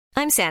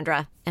I'm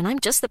Sandra, and I'm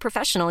just the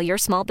professional your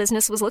small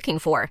business was looking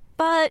for.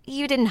 But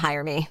you didn't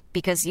hire me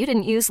because you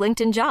didn't use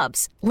LinkedIn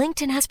Jobs.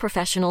 LinkedIn has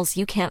professionals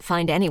you can't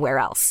find anywhere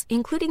else,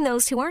 including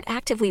those who aren't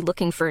actively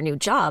looking for a new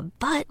job,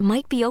 but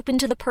might be open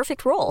to the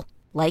perfect role,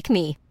 like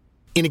me.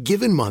 In a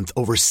given month,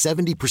 over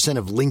 70%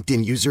 of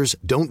LinkedIn users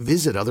don't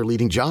visit other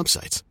leading job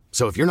sites.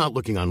 So if you're not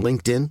looking on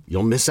LinkedIn,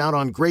 you'll miss out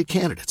on great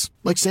candidates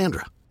like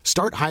Sandra.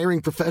 Start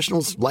hiring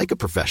professionals like a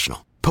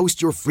professional.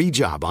 Post your free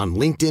job on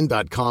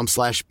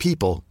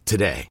linkedin.com/people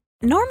today.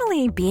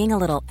 Normally, being a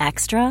little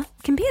extra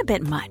can be a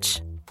bit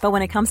much. But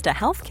when it comes to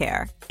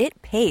healthcare, it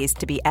pays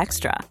to be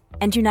extra.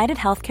 And United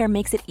Healthcare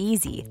makes it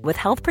easy with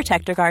Health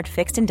Protector Guard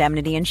fixed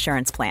indemnity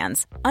insurance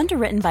plans.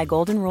 Underwritten by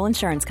Golden Rule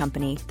Insurance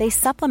Company, they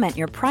supplement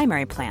your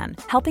primary plan,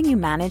 helping you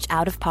manage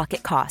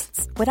out-of-pocket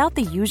costs without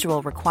the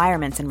usual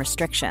requirements and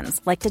restrictions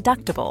like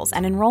deductibles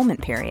and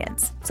enrollment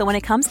periods. So when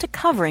it comes to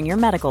covering your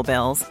medical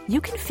bills,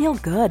 you can feel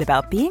good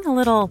about being a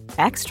little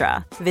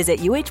extra. Visit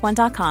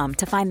uh1.com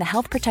to find the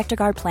Health Protector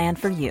Guard plan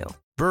for you.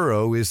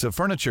 Burrow is a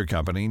furniture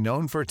company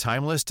known for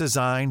timeless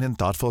design and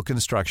thoughtful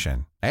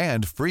construction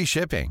and free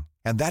shipping.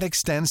 And that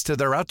extends to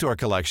their outdoor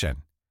collection.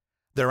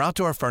 Their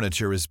outdoor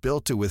furniture is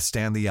built to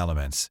withstand the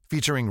elements,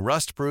 featuring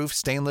rust-proof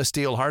stainless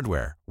steel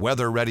hardware,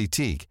 weather-ready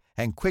teak,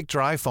 and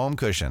quick-dry foam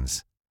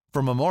cushions.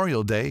 For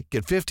Memorial Day,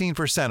 get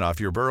 15% off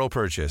your Burrow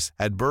purchase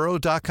at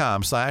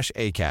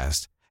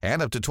burrow.com/acast,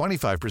 and up to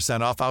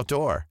 25% off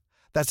outdoor.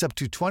 That's up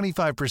to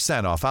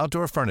 25% off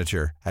outdoor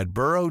furniture at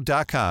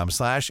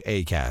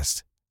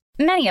burrow.com/acast.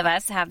 Many of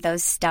us have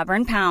those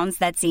stubborn pounds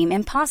that seem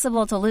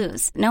impossible to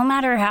lose, no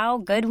matter how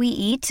good we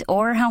eat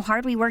or how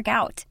hard we work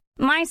out.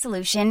 My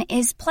solution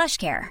is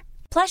PlushCare.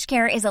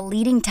 PlushCare is a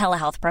leading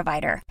telehealth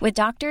provider with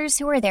doctors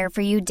who are there for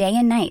you day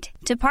and night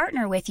to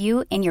partner with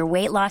you in your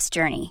weight loss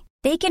journey.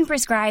 They can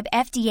prescribe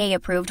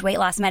FDA-approved weight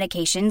loss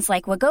medications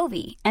like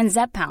Wegovy and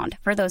Zepbound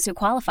for those who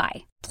qualify.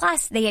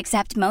 Plus, they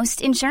accept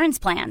most insurance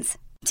plans.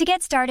 To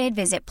get started,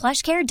 visit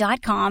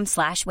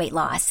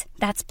plushcare.com/weightloss.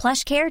 That's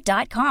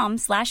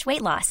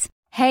plushcare.com/weightloss.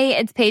 Hey,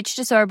 it's Paige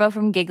DeSorbo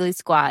from Giggly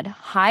Squad.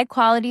 High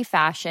quality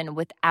fashion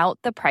without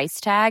the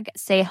price tag.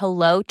 Say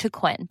hello to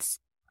Quince.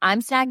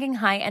 I'm snagging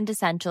high-end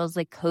essentials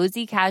like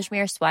cozy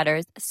cashmere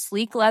sweaters,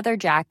 sleek leather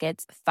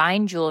jackets,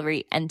 fine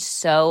jewelry, and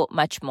so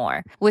much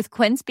more. With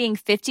Quince being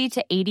 50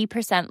 to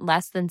 80%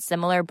 less than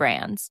similar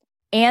brands.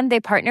 And they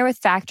partner with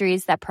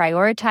factories that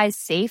prioritize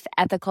safe,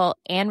 ethical,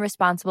 and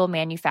responsible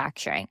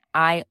manufacturing.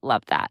 I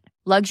love that.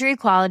 Luxury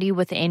quality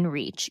within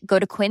reach. Go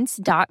to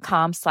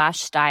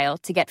quince.com/style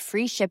to get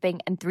free shipping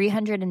and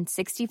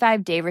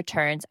 365-day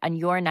returns on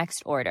your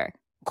next order.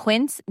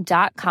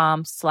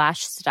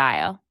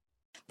 Quince.com/style.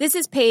 This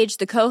is Paige,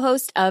 the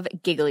co-host of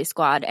Giggly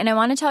Squad, and I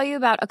want to tell you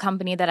about a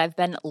company that I've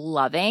been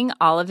loving,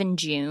 Olive &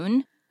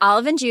 June.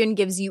 Olive & June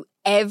gives you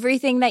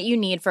everything that you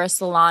need for a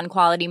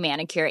salon-quality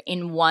manicure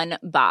in one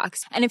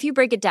box. And if you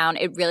break it down,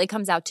 it really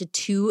comes out to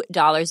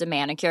 $2 a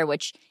manicure,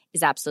 which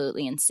is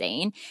absolutely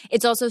insane.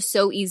 It's also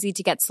so easy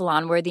to get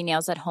salon-worthy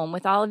nails at home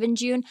with Olive &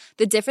 June.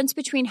 The difference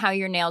between how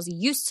your nails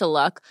used to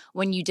look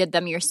when you did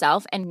them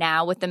yourself and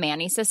now with the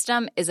Mani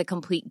system is a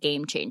complete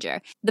game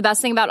changer. The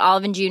best thing about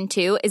Olive & June,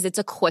 too, is it's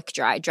a quick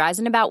dry. Dries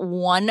in about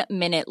 1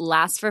 minute,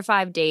 lasts for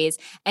 5 days,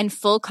 and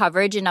full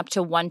coverage in up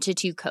to 1 to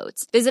 2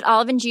 coats. Visit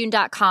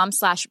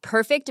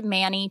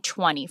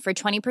oliveandjune.com/perfectmani20 for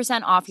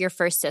 20% off your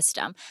first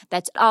system.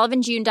 That's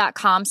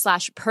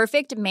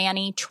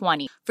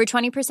oliveandjune.com/perfectmani20 for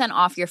 20%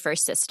 off your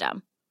first system.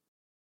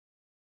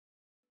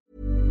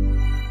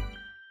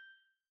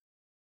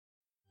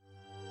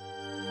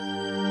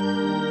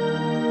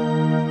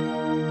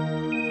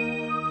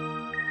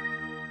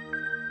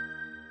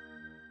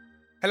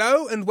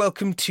 Hello and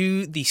welcome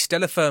to the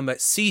Stellar Firma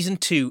Season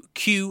 2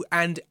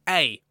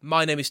 Q&A.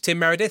 My name is Tim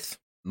Meredith.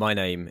 My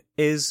name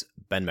is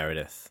Ben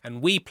Meredith.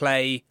 And we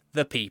play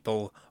the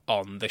people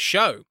on the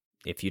show.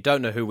 If you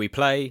don't know who we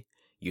play,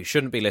 you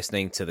shouldn't be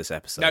listening to this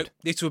episode. No,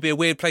 this would be a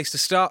weird place to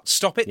start.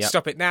 Stop it. Yep.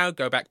 Stop it now.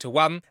 Go back to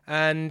 1.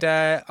 And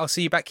I'll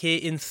see you back here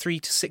in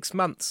 3 to 6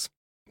 months.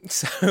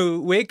 So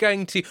we've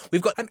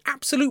got an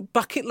absolute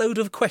bucket load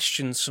of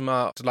questions from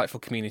our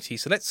delightful community.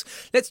 So let's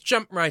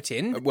jump right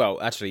in.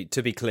 Well, actually,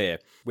 to be clear,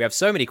 we have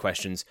so many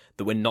questions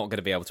that we're not going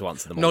to be able to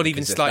answer them all. Not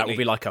even slightly. That will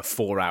be like a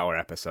 4-hour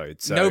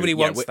episode. So, nobody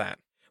wants that.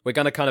 We're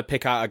going to kind of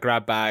pick out a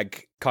grab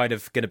bag, kind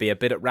of going to be a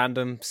bit at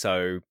random.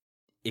 So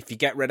if you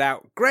get read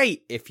out,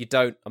 great. If you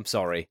don't, I'm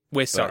sorry.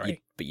 We're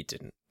sorry. But you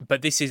didn't.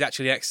 But this is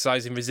actually an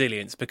exercise in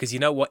resilience because you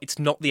know what? It's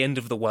not the end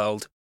of the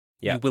world.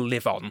 Yeah. We will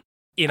live on.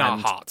 In our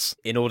hearts.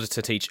 In order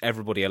to teach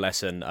everybody a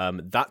lesson,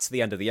 that's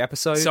the end of the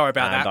episode. Sorry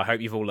about that. And I hope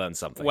you've all learned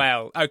something.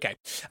 Well, okay.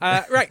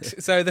 Right,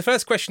 so the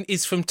first question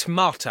is from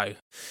Tomato.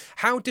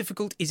 How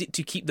difficult is it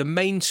to keep the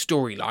main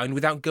storyline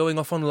without going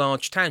off on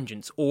large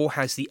tangents, or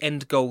has the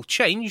end goal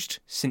changed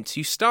since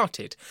you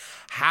started?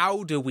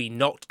 How do we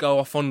not go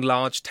off on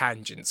large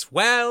tangents?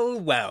 Well,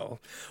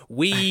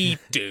 we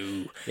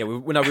do. Yeah, we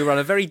run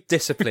a very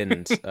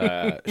disciplined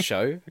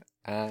show,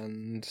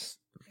 and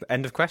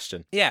End of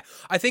question. Yeah,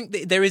 I think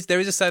there is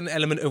a certain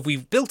element of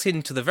we've built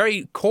into the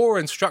very core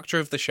and structure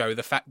of the show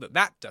the fact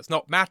that does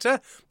not matter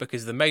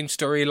because the main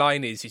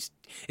storyline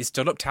is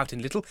dolloped out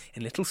in little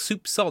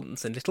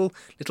soupçons and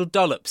little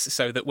dollops,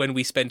 so that when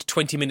we spend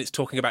 20 minutes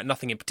talking about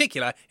nothing in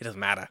particular, it doesn't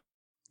matter.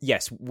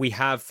 Yes, we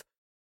have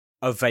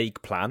a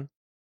vague plan,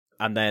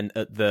 and then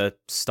at the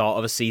start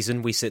of a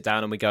season, we sit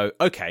down and we go,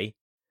 okay,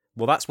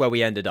 well, that's where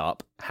we ended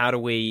up. How do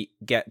we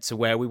get to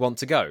where we want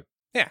to go?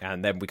 Yeah.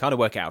 And then we kind of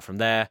work it out from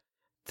there.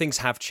 Things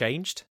have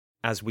changed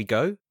as we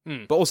go,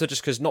 but also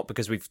just not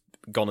because we've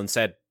gone and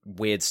said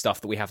weird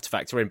stuff that we have to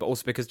factor in, but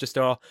also because just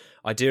our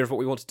idea of what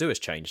we want to do has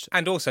changed.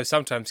 And also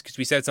sometimes because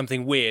we said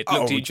something weird,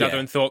 looked at each other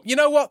and thought, you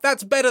know what,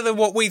 that's better than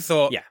what we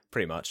thought. Yeah,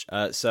 pretty much.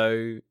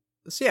 So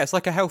yeah, it's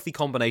like a healthy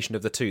combination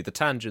of the two. The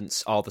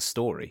tangents are the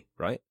story,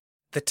 right?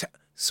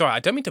 Sorry, I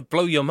don't mean to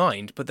blow your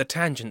mind, but the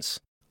tangents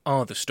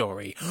are the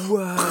story.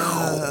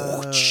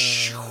 Whoa.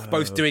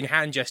 Both doing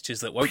hand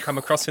gestures that won't come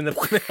across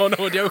on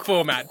audio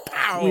format.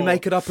 Pow! We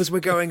make it up as we're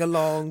going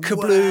along.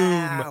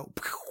 Kabloom! Wow.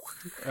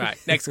 Right,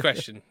 next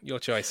question. Your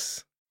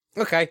choice.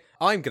 Okay,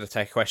 I'm going to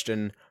take a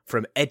question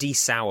from Eddie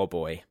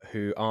Sourboy,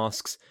 who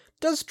asks,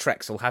 does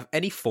Trexel have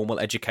any formal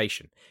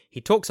education? He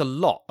talks a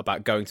lot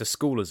about going to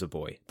school as a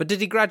boy, but did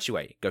he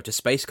graduate, go to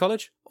space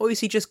college, or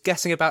is he just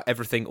guessing about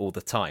everything all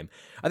the time?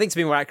 I think to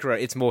be more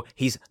accurate, it's more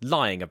he's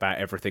lying about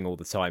everything all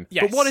the time.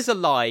 Yes. But what is a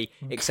lie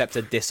except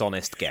a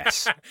dishonest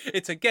guess?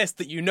 It's a guess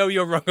that you know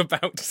you're wrong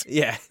about.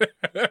 Yeah.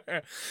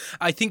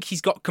 I think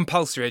he's got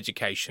compulsory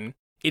education.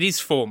 It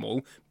is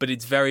formal, but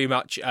it's very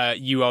much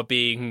you are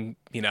being,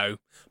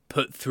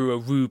 put through a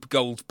Rube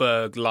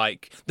Goldberg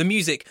like the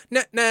music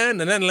na na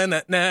na na na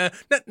na na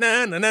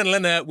na na na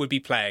na would be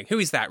playing. Who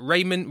is that?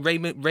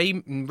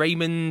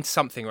 Raymond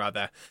something or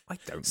other. I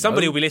don't know.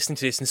 Somebody will be listening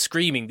to this and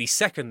screaming the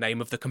second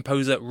name of the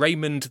composer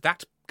Raymond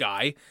that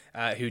guy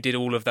who did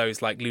all of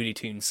those like Looney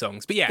Tunes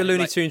songs. But yeah, the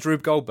Looney Tunes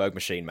Rube Goldberg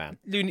machine man.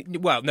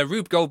 No,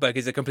 Rube Goldberg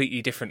is a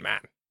completely different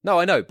man. No,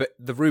 I know, but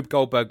the Rube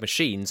Goldberg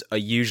machines are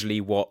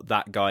usually what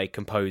that guy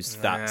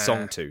composed that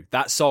song to.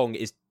 That song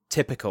is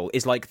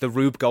like the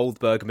Rube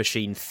Goldberg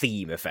machine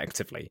theme,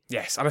 effectively.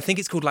 Yes, and I think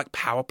it's called like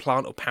Power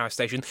Plant or Power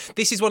Station.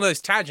 This is one of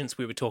those tangents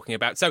we were talking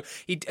about. So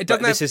it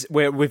doesn't.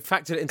 We've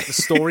factored it into the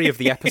story of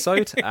the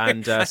episode,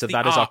 and so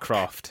that is our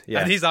craft.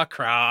 Yeah, that is our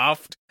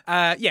craft.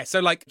 So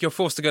like you're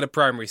forced to go to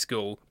primary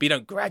school, but you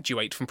don't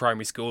graduate from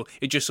primary school.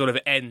 It just sort of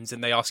ends,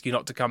 and they ask you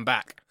not to come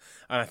back.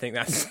 And I think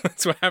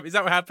that's what happens. Is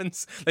that what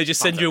happens? They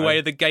just send you away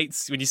at the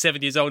gates when you're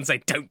 7 years old and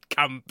say, "Don't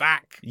come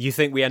back." You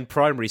think we end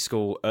primary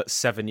school at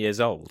 7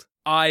 years old?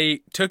 I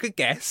took a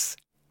guess,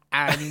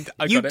 and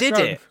I you got did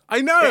wrong. it.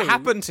 I know It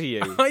happened to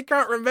you. I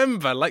can't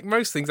remember. Like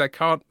most things, I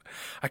can't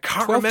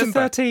 12 remember. to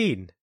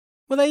 13.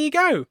 Well, there you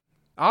go.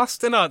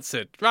 Asked and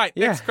answered. Right,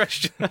 Yeah. next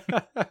question.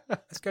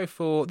 Let's go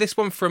for this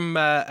one from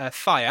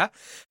Fire.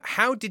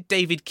 How did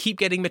David keep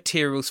getting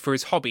materials for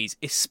his hobbies,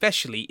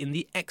 especially in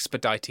the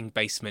expediting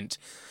basement?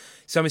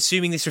 So I'm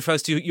assuming this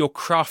refers to your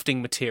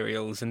crafting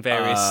materials and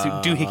various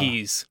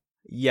doohickeys.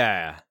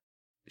 Yeah,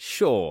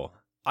 sure.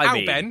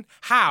 How, Ben?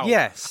 How?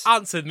 Yes.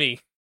 Answer me.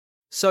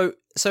 So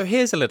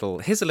here's a little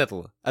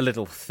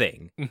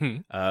thing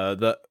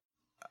that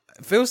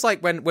feels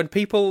like when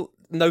people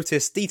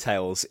notice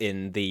details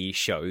in the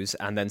shows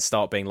and then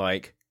start being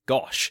like,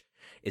 "Gosh,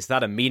 is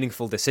that a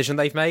meaningful decision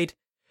they've made?"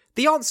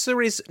 The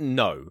answer is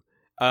no.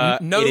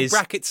 No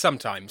brackets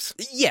sometimes.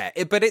 Yeah,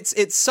 but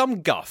it's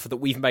some guff that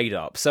we've made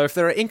up. So if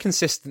there are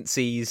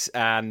inconsistencies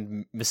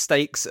and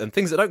mistakes and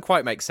things that don't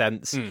quite make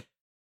sense,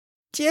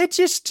 yeah,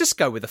 just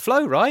go with the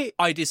flow, right?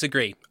 I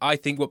disagree. I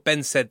think what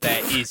Ben said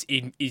there is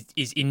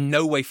in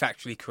no way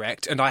factually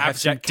correct, and I have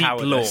Abject some deep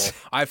cowardice. lore.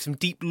 I have some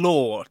deep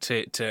lore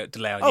to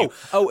lay on you.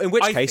 Oh, in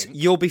which I case, think-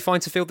 you'll be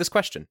fine to field this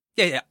question.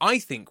 Yeah. I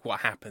think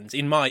what happens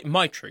in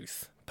my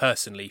truth,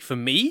 personally, for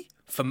me,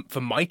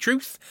 for my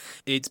truth,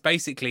 it's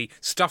basically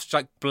stuff's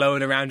like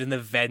blowing around in the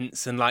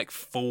vents and like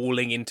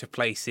falling into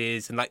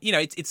places, and like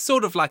it's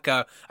sort of like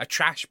a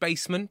trash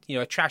basement,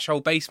 a trash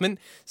hole basement.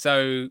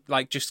 So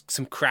like just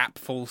some crap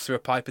falls through a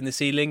pipe in the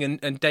ceiling,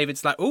 and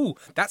David's like, "Oh,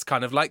 that's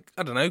kind of like,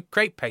 I don't know,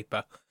 crepe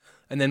paper,"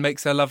 and then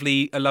makes a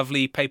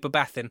lovely paper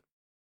bath in.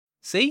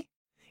 See,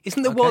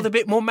 isn't the world a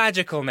bit more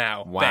magical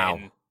now? Wow.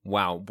 Ben?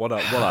 Wow, what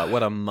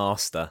a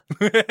master.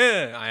 I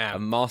A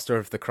am. master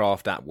of the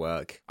craft at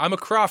work. I'm a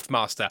craft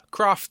master,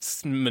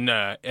 craftsman,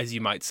 as you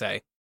might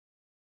say.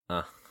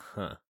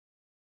 Uh-huh.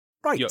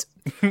 Right.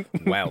 You're-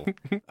 Well,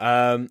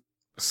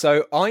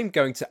 so I'm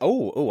going to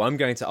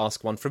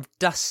ask one from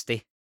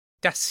Dusty.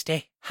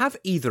 Dusty. Have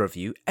either of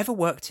you ever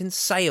worked in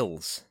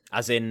sales?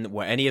 As in,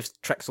 were any of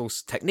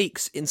Trexel's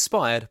techniques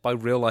inspired by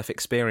real-life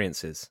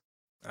experiences?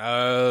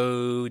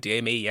 Oh,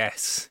 dear me,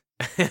 yes.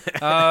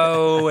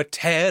 Oh, a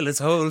tale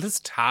as old as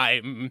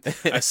time,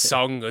 a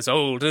song as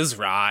old as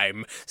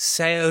rhyme.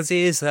 Sales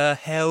is a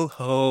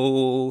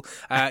hellhole.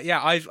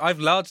 I've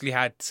largely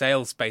had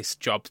sales-based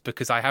jobs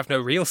because I have no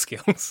real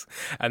skills,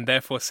 and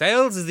therefore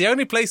sales is the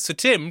only place for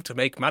Tim to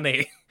make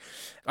money.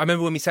 I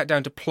remember when we sat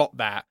down to plot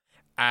that,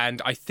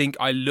 and I think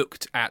I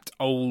looked at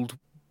old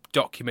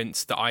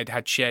documents that I'd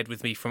had shared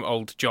with me from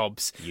old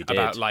jobs You did.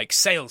 about like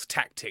sales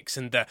tactics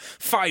and the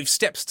 5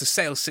 steps to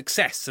sales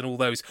success and all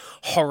those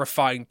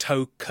horrifying,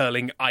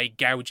 toe-curling,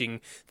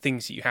 eye-gouging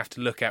things that you have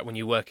to look at when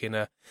you work in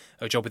a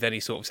job with any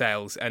sort of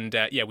sales. And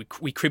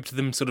we cribbed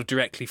them sort of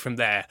directly from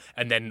there,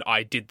 and then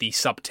I did the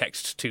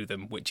subtext to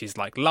them, which is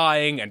like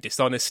lying and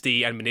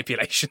dishonesty and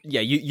manipulation.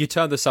 Yeah, you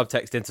turned the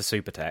subtext into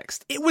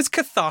supertext. It was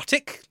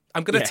cathartic.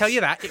 I'm going to Yes. tell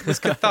you that. It was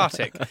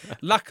cathartic.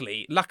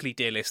 Luckily,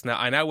 dear listener,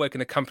 I now work in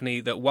a company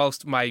that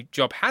whilst my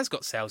job has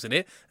got sales in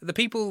it, the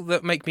people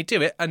that make me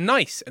do it are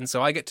nice. And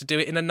so I get to do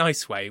it in a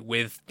nice way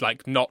with,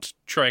 like, not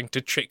trying to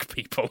trick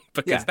people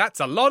because that's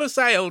a lot of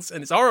sales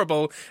and it's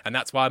horrible. And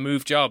that's why I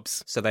move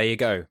jobs. So there you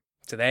go.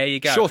 So there you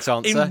go. Short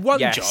answer, In one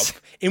yes.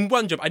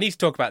 job, I need to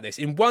talk about this.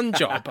 In one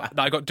job that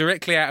I got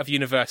directly out of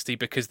university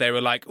because they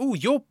were like, oh,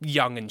 you're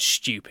young and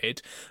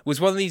stupid, was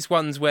one of these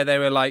ones where they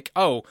were like,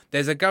 oh,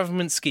 there's a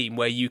government scheme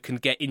where you can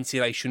get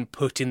insulation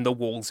put in the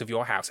walls of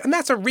your house. And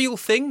that's a real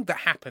thing that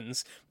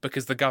happens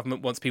because the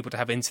government wants people to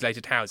have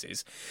insulated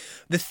houses.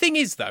 The thing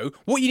is, though,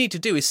 what you need to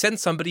do is send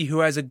somebody who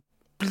has a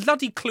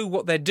bloody clue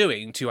what they're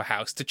doing to a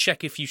house to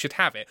check if you should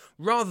have it,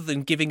 rather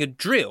than giving a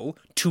drill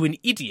to an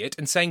idiot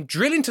and saying,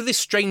 drill into this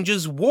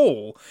stranger's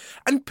wall.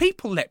 And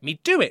people let me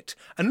do it.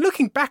 And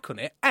looking back on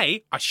it,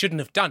 A, I shouldn't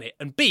have done it,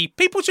 and B,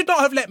 people should not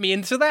have let me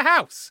into their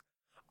house.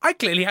 I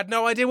clearly had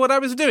no idea what I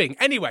was doing.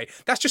 Anyway,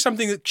 that's just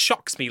something that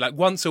shocks me. Like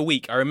once a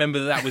week, I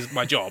remember that was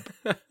my job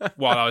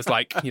while I was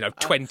like,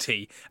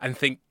 20, and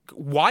think,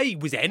 why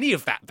was any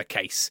of that the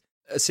case?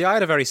 See, I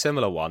had a very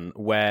similar one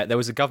where there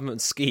was a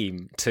government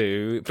scheme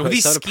to put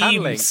these solar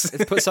paneling.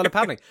 schemes. Put solar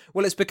paneling.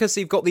 Well, it's because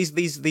you've got these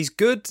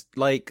good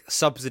like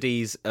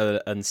subsidies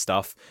and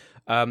stuff,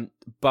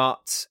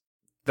 but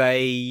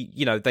they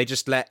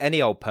just let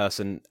any old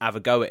person have a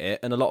go at it,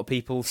 and a lot of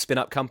people spin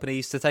up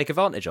companies to take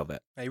advantage of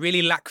it. They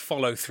really lack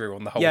follow through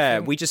on the whole Yeah,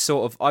 thing. we just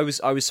sort of I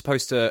was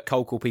supposed to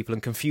cold call people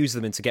and confuse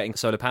them into getting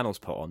solar panels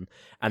put on,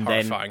 and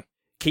Horrifying. then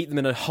keep them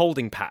in a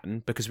holding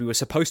pattern because we were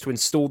supposed to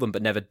install them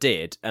but never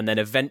did. And then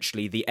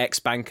eventually the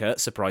ex-banker,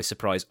 surprise,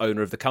 surprise,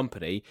 owner of the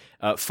company,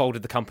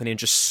 folded the company and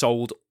just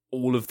sold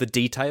all of the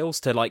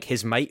details to like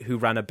his mate who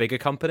ran a bigger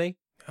company.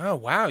 Oh,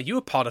 wow, you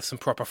were part of some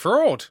proper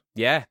fraud.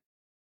 Yeah.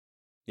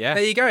 Yeah.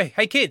 There you go.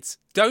 Hey, kids,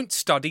 don't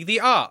study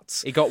the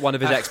arts. He got one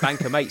of his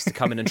ex-banker mates to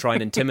come in and try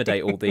and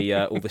intimidate all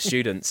the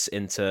students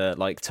into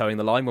like towing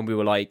the line when we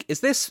were like, "Is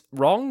this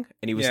wrong?"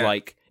 And he was Yeah.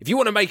 like, "If you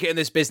want to make it in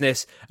this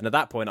business," and at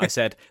that point I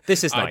said,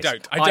 "This is I nice.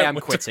 don't I am want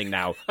to- quitting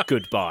now.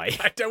 Goodbye."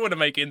 I don't want to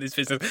make it in this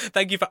business.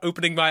 Thank you for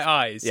opening my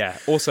eyes. Yeah.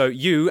 Also,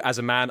 you as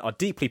a man are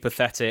deeply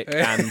pathetic,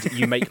 and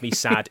you make me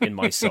sad in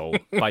my soul.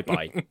 Bye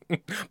bye.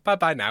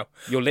 Bye-bye now.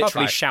 You're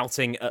literally Bye-bye.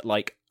 shouting at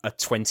like a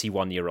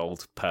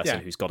 21-year-old person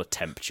Yeah. who's got a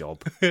temp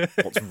job.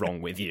 What's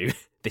wrong with you?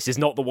 This is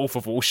not the Wolf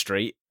of Wall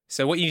Street.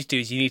 So what you need to do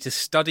is you need to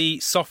study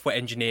software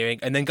engineering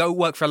and then go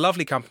work for a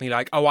lovely company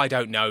like, I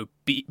don't know,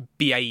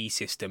 BAE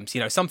Systems,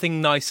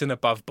 something nice and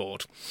above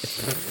board.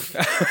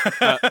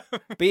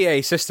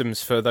 BAE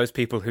Systems, for those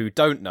people who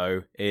don't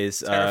know, is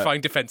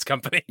Terrifying defence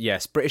company.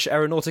 yes, British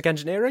Aeronautic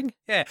Engineering.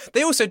 Yeah,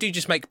 they also do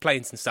just make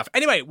planes and stuff.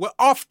 Anyway, we're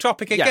off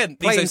topic again.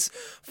 These planes are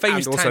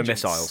famous and also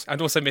tangents. missiles.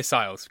 And also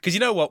missiles. Because you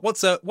know what?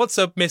 What's a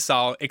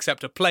missile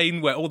except a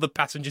plane where all the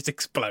passengers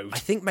explode? I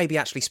think maybe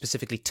actually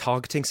specifically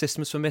targeting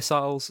systems for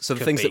missiles, so the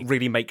Could things be. that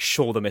really make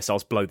sure the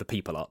missiles blow the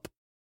people up.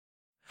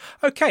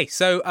 Okay,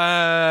 so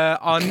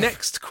our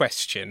next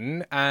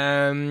question.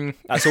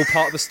 That's all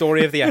part of the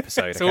story of the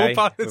episode. It's all okay?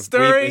 part of the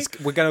story.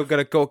 We're going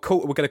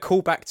to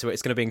call back to it.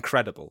 It's going to be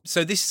incredible.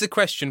 So this is a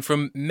question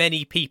from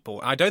many people.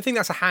 I don't think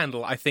that's a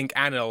handle. I think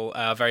Anil,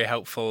 a very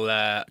helpful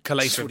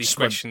collator of these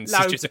questions,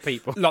 Loads of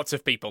people. lots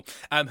of people,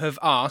 have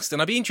asked,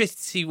 and I'd be interested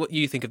to see what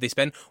you think of this,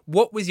 Ben.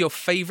 What was your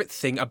favourite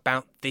thing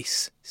about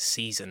this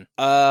season?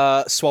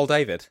 Swole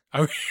David.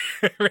 Oh,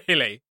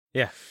 really?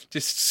 Yeah.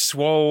 Just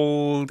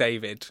swole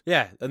David.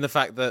 Yeah, and the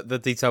fact that the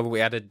detail we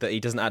added that he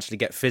doesn't actually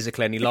get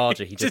physically any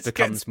larger, he just Just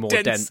becomes gets more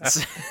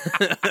denser.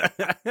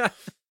 dense.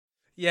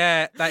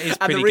 Yeah, that is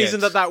pretty And the reason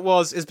good. that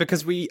was is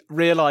because we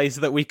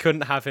realised that we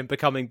couldn't have him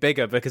becoming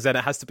bigger because then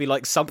it has to be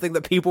like something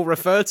that people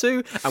refer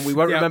to, and we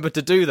won't Yep. remember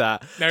to do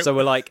that. Nope. So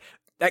we're like,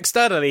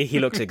 externally, he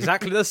looks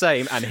exactly the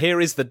same, and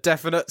here is the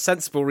definite,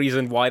 sensible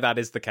reason why that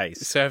is the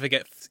case. So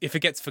if it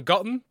gets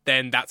forgotten,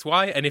 then that's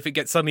why. And if it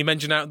gets suddenly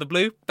mentioned out of the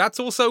blue, that's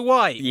also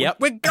why. Yep.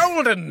 We're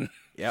golden.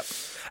 Yep.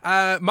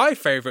 My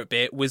favourite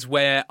bit was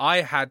where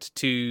I had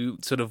to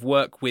sort of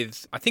work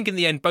with, I think in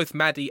the end, both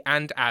Maddie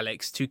and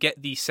Alex to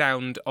get the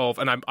sound of,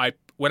 and I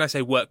when I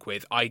say work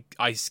with, I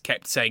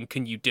kept saying,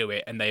 can you do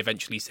it? And they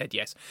eventually said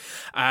yes.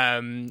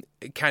 To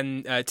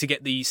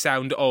get the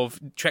sound of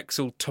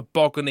Trexel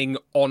tobogganing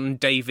on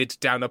David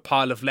down a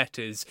pile of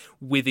letters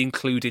with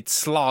included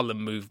slalom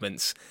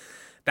movements.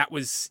 That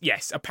was,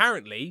 yes,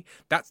 apparently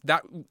that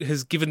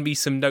has given me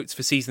some notes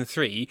for season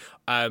 3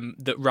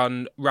 that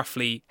run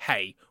roughly,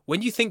 hey,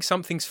 when you think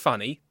something's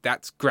funny,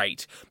 that's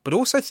great, but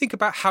also think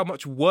about how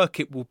much work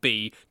it will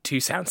be to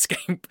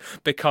Soundscape,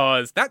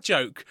 because that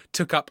joke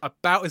took up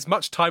about as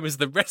much time as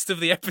the rest of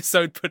the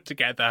episode put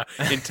together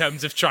in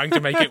terms of trying to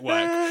make it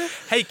work.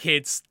 Hey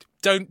kids,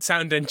 don't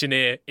sound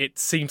engineer. It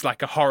seems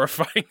like a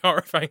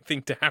horrifying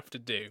thing to have to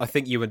do. I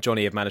think you and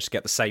Johnny have managed to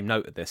get the same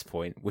note at this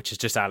point, which is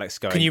just Alex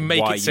going, Can you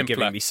make why it simpler? are you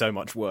giving me so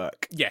much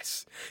work?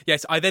 Yes.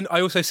 I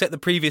also set the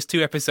previous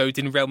 2 episodes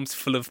in realms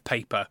full of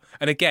paper.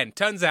 And again,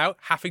 turns out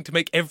having to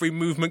make every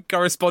movement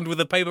correspond with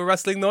a paper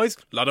rustling noise,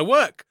 a lot of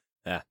work.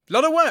 Yeah. A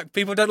lot of work.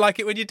 People don't like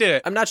it when you do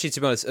it. I mean, actually,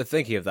 to be honest,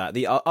 thinking of that,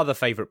 the other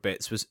favourite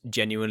bits was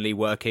genuinely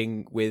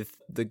working with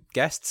the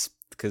guests,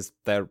 because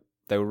they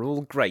were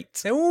all great.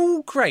 They're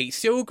all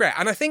great.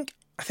 And I think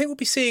we'll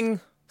be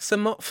seeing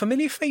some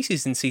familiar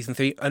faces in season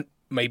 3 and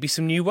maybe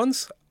some new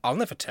ones. I'll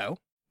never tell.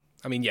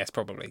 I mean, yes,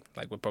 probably.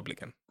 We're probably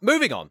going.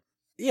 Moving on.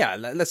 Yeah,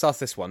 let's ask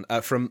this one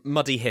from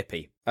Muddy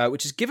Hippie,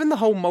 which is, given the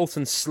whole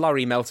molten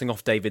slurry melting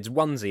off David's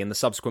onesie and the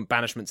subsequent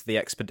banishment to the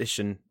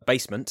expedition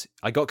basement,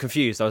 I got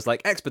confused. I was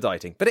like,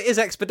 expediting. But it is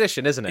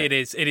expedition, isn't it?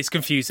 It is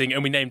confusing,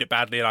 and we named it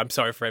badly, and I'm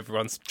sorry for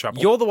everyone's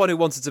trouble. You're the one who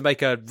wanted to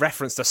make a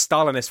reference to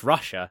Stalinist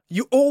Russia.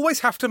 You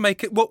always have to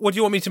make it... What do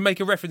you want me to make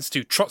a reference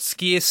to?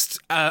 Trotskyist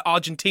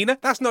Argentina?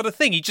 That's not a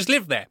thing. He just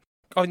lived there.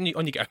 On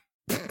you go.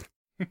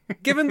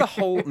 Given the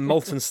whole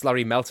molten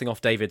slurry melting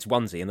off David's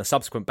onesie and the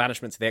subsequent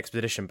banishment to the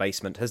expedition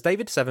basement, has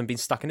David Seven been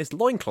stuck in his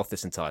loincloth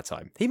this entire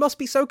time? He must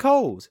be so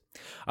cold.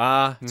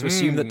 To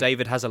assume that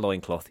David has a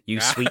loincloth, you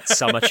sweet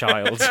summer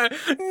child.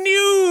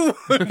 New!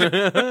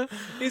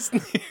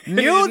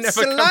 New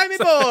slimy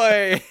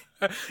boy!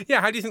 Yeah,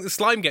 how do you think the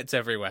slime gets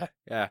everywhere?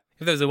 Yeah.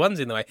 If there's a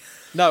onesie in the way.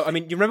 No, I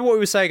mean, you remember what we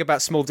were saying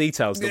about small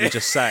details that we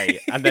just say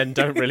and then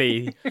don't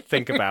really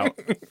think about?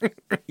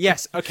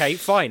 Yes, okay,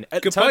 fine.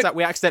 It turns out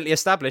we accidentally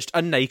established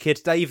a naked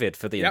David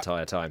for the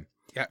entire time.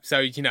 Yeah,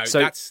 so,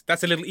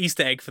 that's a little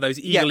Easter egg for those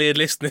eagle-eared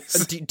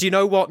listeners. Do you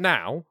know what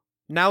now?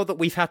 Now that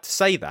we've had to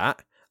say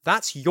that,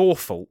 that's your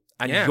fault.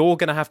 And you're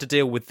going to have to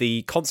deal with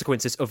the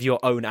consequences of your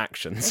own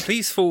actions.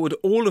 Please forward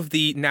all of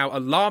the now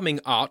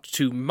alarming art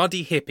to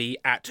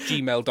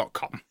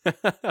muddyhippie@gmail.com.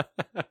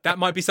 That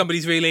might be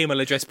somebody's real email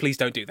address. Please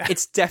don't do that.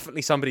 It's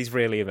definitely somebody's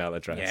real email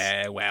address.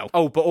 Yeah, well.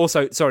 Oh, but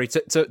also, sorry,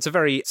 to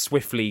very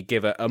swiftly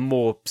give a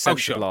more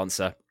sensible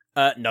answer.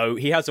 No,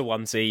 he has a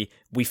onesie.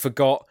 We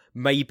forgot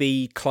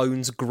maybe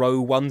clones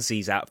grow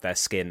onesies out of their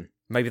skin.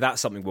 Maybe that's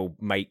something we'll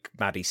make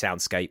Maddie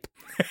Soundscape.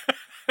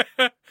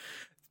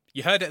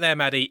 You heard it there,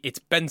 Maddie. It's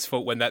Ben's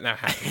fault when that now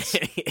happens.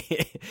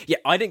 Yeah,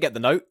 I didn't get the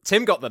note.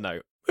 Tim got the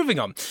note. Moving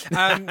on.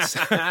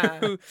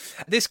 So,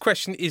 this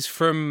question is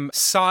from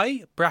Psy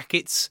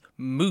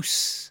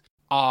 (Moose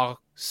are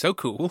so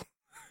cool).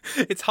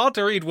 It's hard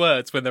to read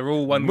words when they're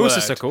all one word. Moose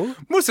are so cool.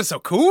 Moose are so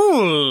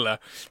cool.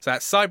 So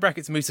that's Psy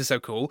 (Moose are so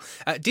cool).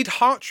 Did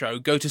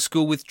Hartrow go to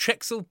school with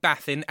Trexel,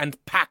 Bathin,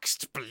 and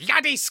Paxed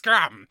bloody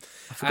Scrum?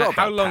 I forgot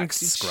about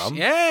Paxed Scrum.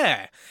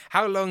 Yeah.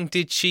 How long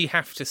did she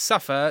have to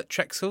suffer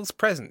Trexel's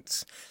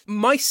presence?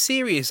 My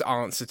serious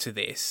answer to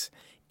this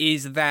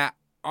is that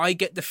I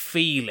get the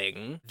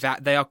feeling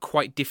that they are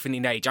quite different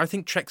in age. I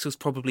think Trexel's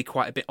probably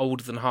quite a bit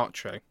older than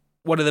Hartrow.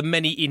 One of the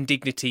many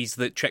indignities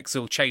that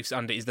Trexel chafes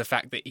under is the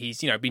fact that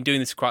he's, been doing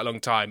this for quite a long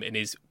time and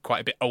is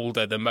quite a bit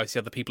older than most of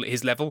the other people at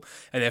his level,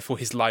 and therefore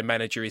his line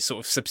manager is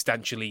sort of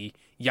substantially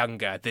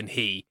younger than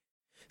he.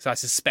 So I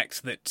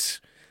suspect that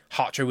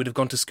Hartrow would have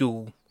gone to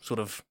school sort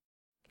of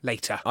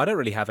later. I don't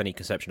really have any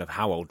conception of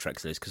how old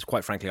Trexel is, because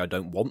quite frankly, I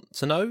don't want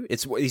to know.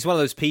 He's one of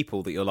those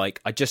people that you're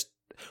like,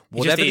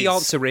 whatever the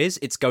answer is,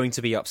 it's going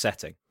to be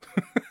upsetting.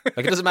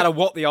 It doesn't matter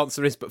what the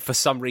answer is, but for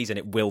some reason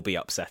it will be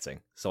upsetting.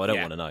 So I don't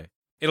want to know.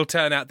 It'll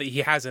turn out that he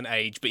has an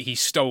age, but he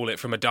stole it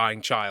from a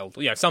dying child.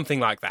 Something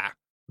like that.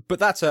 But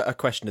that's a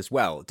question as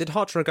well. Did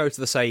Hartrow go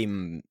to the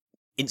same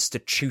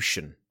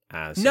institution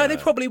as... No, they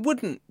probably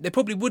wouldn't. They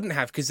probably wouldn't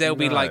have, because there'll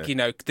be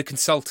the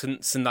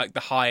consultants and the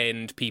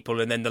high-end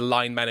people, and then the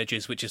line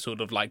managers, which are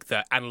sort of like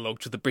the analogue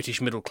to the British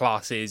middle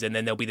classes, and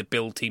then there'll be the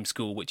build team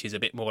school, which is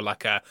a bit more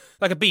like a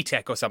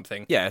BTEC or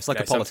something. Yeah, it's like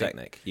a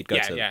polytechnic. You'd go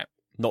to... Yeah.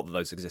 Not that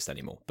those exist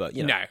anymore, but,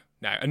 No,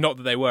 and not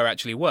that they were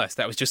actually worse.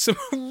 That was just some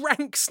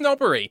rank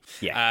snobbery.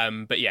 Yeah.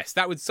 But yes,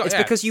 that would... It's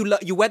because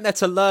you went there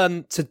to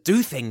learn to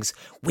do things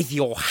with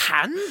your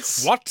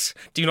hands? What?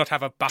 Do you not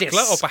have a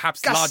buckler or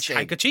perhaps large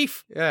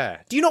handkerchief? Yeah.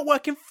 Do you not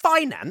work in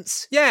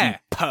finance? Yeah. You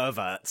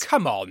pervert.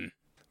 Come on.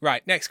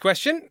 Right, next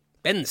question.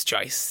 Ben's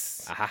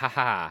choice.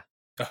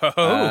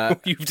 Oh,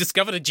 you've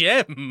discovered a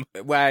gem.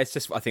 Well, it's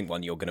just, I think,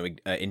 one you're going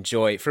to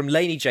enjoy. From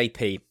Laney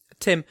JP.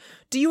 Tim,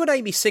 do you and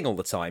Amy sing all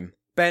the time?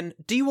 Ben,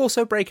 do you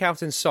also break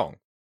out in song?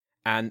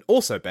 And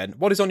also, Ben,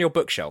 what is on your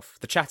bookshelf?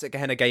 The chat at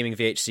Gehenna Gaming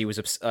VHC was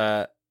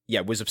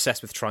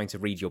obsessed with trying to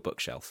read your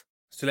bookshelf.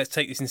 So let's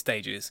take this in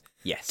stages.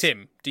 Yes.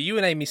 Tim, do you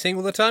and Amy sing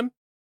all the time?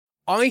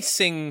 I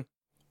sing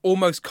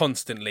almost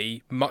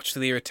constantly, much to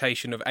the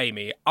irritation of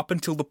Amy, up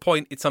until the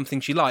point it's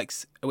something she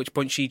likes, at which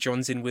point she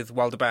joins in with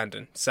Wild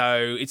Abandon.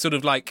 So it's sort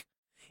of like,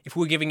 if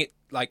we're giving it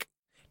like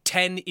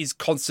 10 is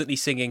constantly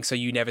singing, so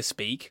you never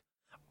speak.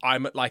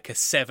 I'm at like a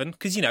 7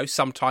 because, you know,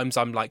 sometimes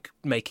I'm like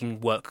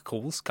making work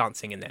calls, can't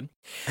sing in them.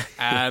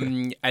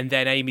 And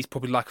then Amy's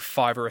probably like a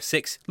 5 or a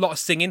 6. A lot of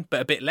singing,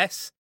 but a bit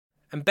less.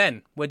 And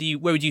Ben, where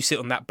would you sit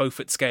on that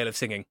Beaufort scale of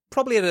singing?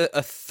 Probably at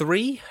a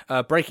 3.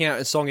 Breaking out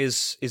in song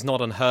is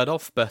not unheard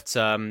of, but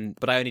I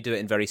only do it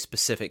in very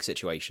specific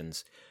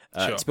situations.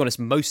 Sure. To be honest,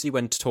 mostly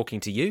when talking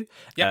to you,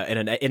 in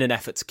an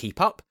effort to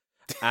keep up.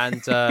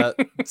 And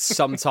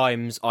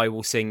sometimes I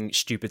will sing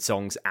stupid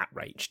songs at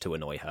Rach to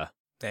annoy her.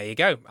 There you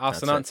go.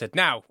 Asked and answered.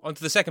 Now, on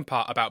to the second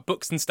part about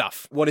books and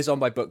stuff. What is on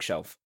my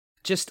bookshelf?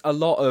 Just a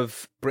lot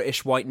of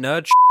British white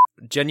nerd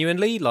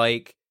genuinely.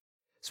 Like,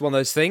 it's one of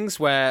those things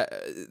where,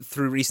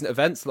 through recent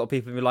events, a lot of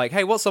people have been like,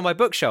 hey, what's on my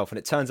bookshelf? And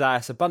it turns out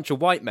it's a bunch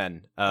of white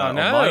men. Oh,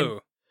 no. On mine.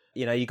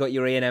 You know, you got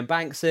your Ian M.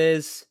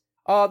 Bankses.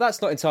 Oh,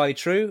 that's not entirely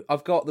true.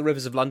 I've got the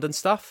Rivers of London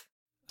stuff.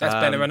 That's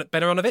Ben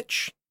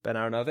Aronovich. Ben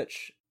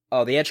Aronovich.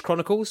 Oh, the Edge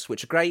Chronicles,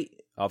 which are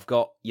great. I've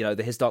got, you know,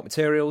 the His Dark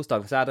Materials,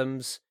 Douglas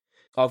Adams.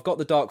 I've got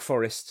the Dark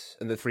Forest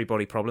and the Three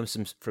Body Problems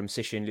from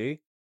Cixin Liu.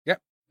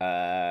 Yep.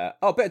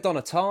 A bit of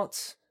Donna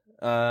Tartt.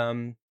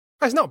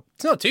 It's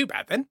not too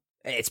bad then.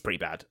 It's pretty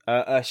bad.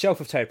 A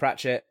shelf of Terry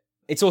Pratchett.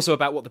 It's also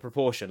about what the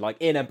proportion.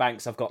 Like, Ian M.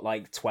 Banks, I've got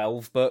like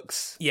 12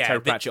 books. Yeah.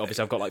 Terry Pratchett,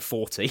 obviously, I've got like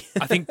 40.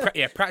 I think,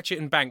 Pratchett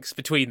and Banks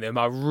between them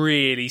are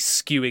really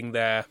skewing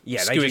the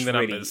numbers.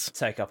 Really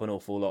take up an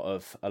awful lot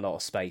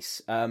of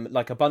space.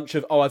 Like a bunch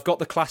of, I've got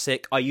the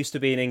classic. I used to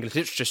be an English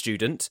literature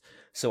student,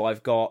 so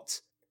I've got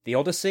the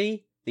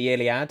Odyssey, the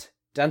Iliad,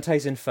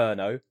 Dante's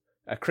Inferno,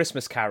 A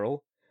Christmas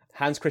Carol,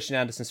 Hans Christian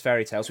Andersen's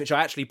Fairy Tales, which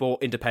I actually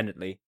bought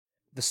independently.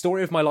 The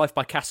Story of My Life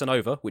by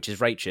Casanova, which is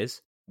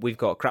Rach's. We've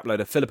got a crapload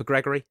of Philippa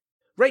Gregory.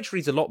 Rach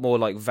reads a lot more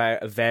like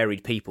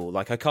varied people.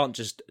 Like, I can't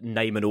just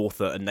name an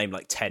author and name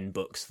like 10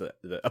 books that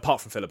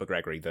apart from Philippa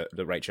Gregory that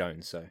Rach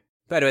owns. So,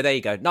 but anyway, there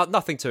you go.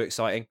 Nothing too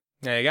exciting.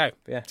 There you go.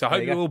 Yeah, so I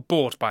hope you're all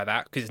bored by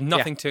that because it's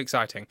nothing too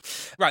exciting.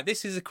 Right,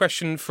 this is a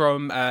question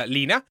from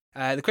Lena.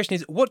 The question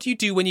is, what do you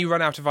do when you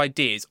run out of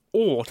ideas?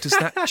 Or does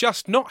that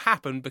just not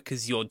happen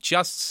because you're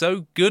just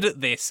so good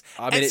at this?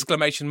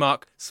 Exclamation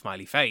mark,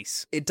 smiley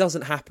face. It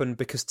doesn't happen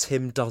because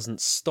Tim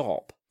doesn't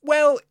stop.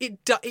 Well,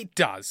 it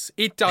does.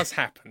 It does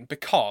happen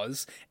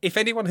because if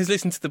anyone has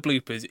listened to the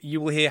bloopers,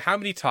 you will hear how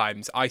many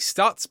times I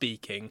start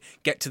speaking,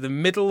 get to the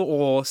middle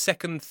or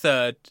second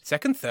third.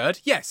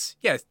 Yes,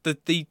 the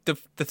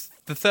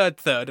third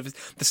third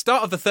of the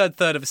start of the third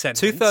third of a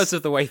sentence. 2/3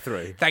 of the way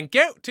through. Thank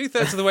you.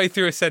 2/3 of the way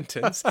through a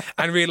sentence,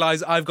 and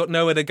realise I've got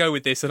nowhere to go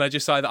with this, and I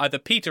just either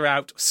peter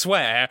out,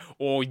 swear,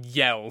 or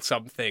yell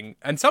something.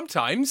 And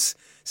sometimes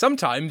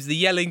the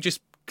yelling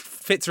just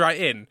fits right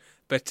in.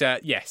 But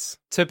yes.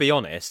 To be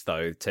honest,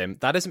 though, Tim,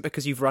 that isn't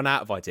because you've run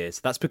out of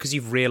ideas. That's because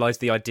you've realised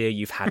the idea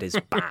you've had is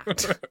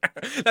bad.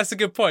 That's a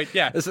good point,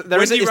 yeah. It's not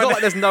like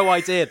there's no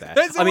idea there.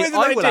 There's always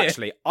an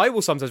idea. I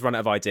will sometimes run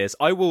out of ideas.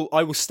 I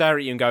will stare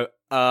at you and go,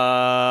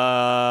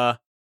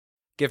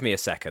 give me a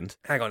second.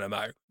 Hang on a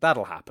mo.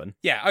 That'll happen.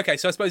 Yeah, okay,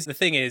 so I suppose the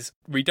thing is,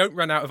 we don't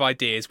run out of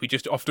ideas, we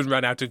just often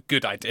run out of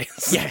good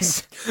ideas.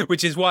 Yes.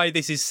 Which is why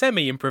this is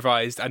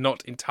semi-improvised and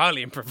not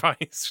entirely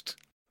improvised.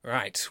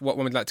 Right, what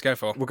one would you like to go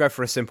for? We'll go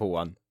for a simple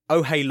one.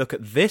 Oh, hey, look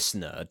at this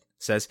nerd,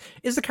 says,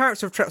 is the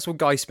character of Trexel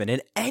Geisman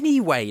in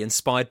any way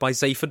inspired by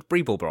Zaphod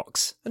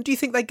Beeblebrox? And do you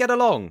think they get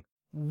along?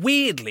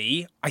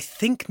 Weirdly, I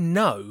think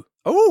no.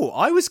 Oh,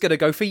 I was going to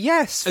go for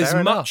yes. As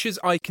much as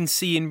I can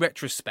see in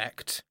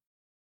retrospect,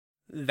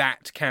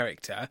 that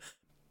character,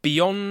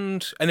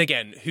 beyond, and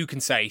again, who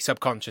can say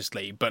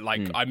subconsciously, but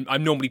like,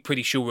 I'm normally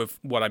pretty sure of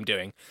what I'm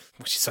doing,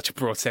 which is such a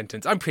broad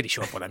sentence. I'm pretty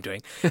sure of what I'm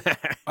doing.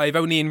 I've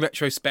only in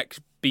retrospect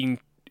been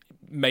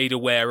made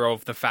aware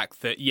of the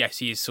fact that, yes,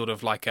 he is sort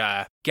of like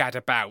a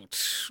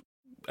gadabout,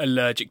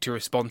 allergic to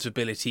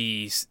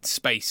responsibilities,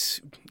 space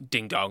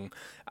ding-dong.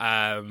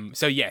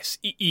 So yes,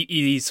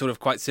 he is sort of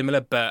quite similar,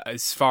 but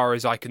as far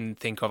as I can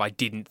think of, I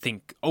didn't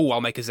think,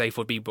 I'll make a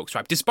Zaphod Beeblebrox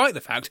stripe, despite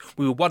the fact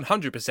we were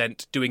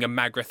 100% doing a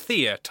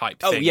Magrathea type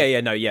thing.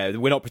 Oh, yeah.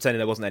 We're not pretending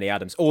there wasn't any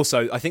Adams.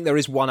 Also, I think there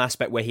is one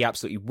aspect where he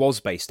absolutely was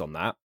based on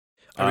that.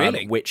 Oh,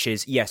 really? Which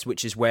is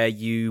where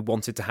you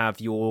wanted to have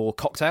your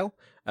cocktail,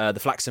 the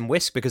Flaxen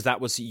Whisk, because that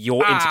was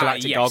your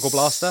intergalactic Gargle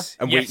Blaster.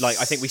 And I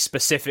think we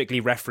specifically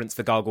referenced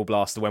the Gargle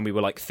Blaster when we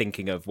were like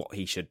thinking of what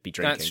he should be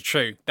drinking.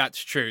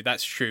 That's true.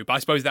 But I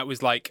suppose that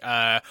was like,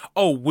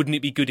 wouldn't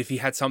it be good if he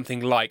had something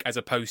like, as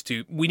opposed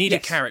to, we need a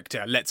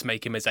character, let's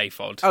make him a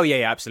Zaphod. Oh,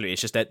 yeah, absolutely.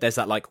 It's just that there's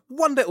that like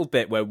one little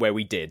bit where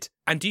we did.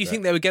 And do you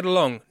think they would get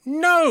along?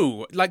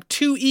 No! Like,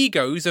 two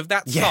egos of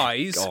that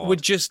size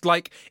would just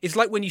like, it's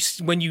like when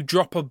you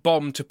drop a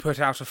bomb to put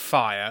out a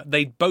fire,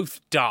 they'd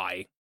both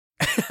die.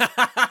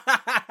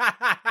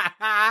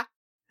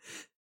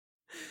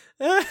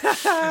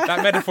 That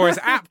metaphor is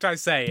apt, I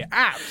say.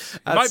 Apt.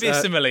 It might be a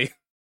simile.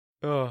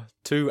 Oh,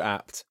 too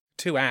apt.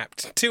 Too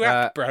apt,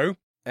 bro.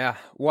 Yeah,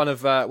 one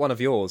of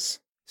yours.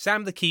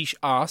 Sam the Quiche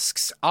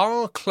asks,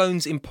 are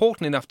clones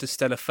important enough to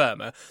Stella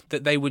Firma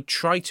that they would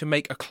try to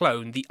make a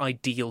clone the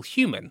ideal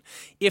human?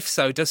 If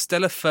so, does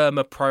Stella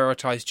Firma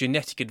prioritise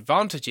genetic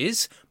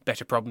advantages,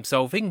 better problem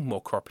solving, more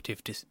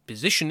cooperative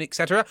disposition,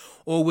 etc.,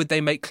 or would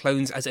they make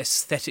clones as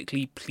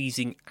aesthetically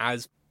pleasing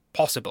as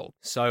possible?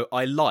 So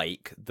I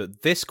like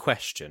that this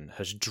question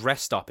has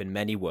dressed up in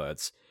many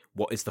words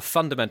what is the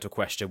fundamental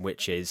question,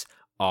 which is,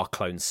 are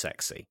clones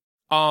sexy?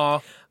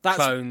 Are That's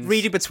clones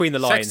reading between the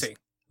lines. sexy?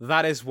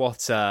 That is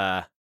what's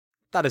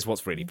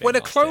really been When a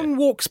asked clone here.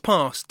 walks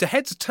past, do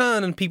heads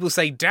turn and people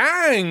say,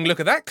 dang, look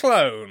at that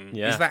clone?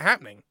 Yeah. Is that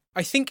happening?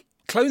 I think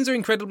clones are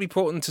incredibly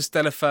important to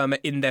Stella Firma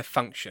in their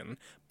function,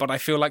 but I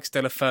feel like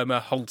Stella Firma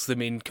holds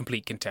them in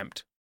complete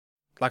contempt.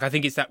 Like, I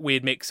think it's that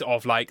weird mix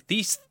of, like,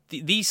 these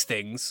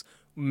things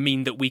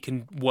mean that we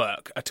can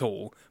work at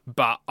all,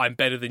 but I'm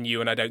better than you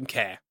and I don't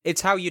care.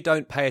 It's how you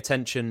don't pay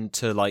attention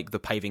to, like, the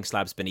paving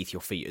slabs beneath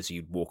your feet as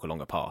you walk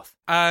along a path.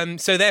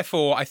 So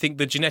therefore, I think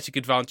the genetic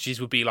advantages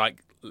would be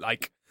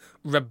like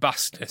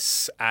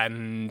robustness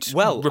and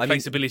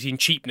replaceability and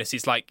cheapness.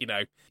 It's like, you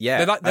know,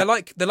 Yeah, they're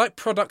like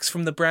products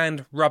from the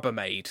brand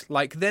Rubbermaid.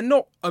 Like, they're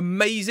not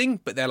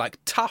amazing, but they're like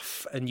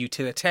tough and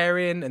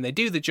utilitarian, and they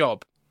do the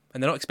job,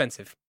 and they're not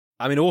expensive.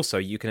 I mean, also,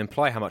 you can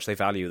imply how much they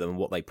value them and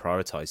what they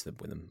prioritise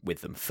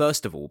with them.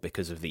 First of all,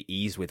 because of the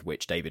ease with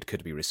which David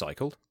could be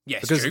recycled.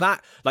 Yes, because true.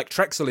 that, like,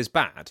 Trexel is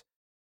bad,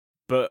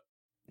 but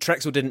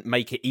Trexel didn't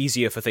make it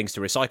easier for things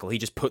to recycle. He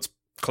just puts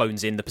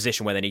clones in the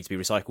position where they need to be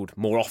recycled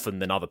more often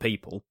than other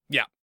people.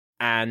 Yeah.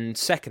 And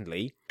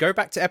secondly, go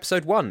back to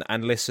episode 1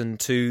 and listen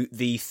to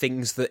the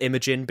things that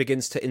Imogen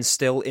begins to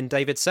instill in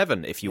David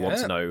Seven if you want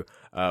to know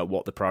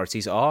what the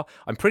priorities are.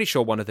 I'm pretty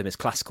sure one of them is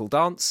classical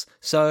dance,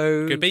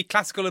 so... Could be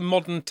classical and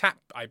modern tap,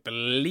 I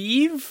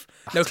believe.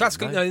 No,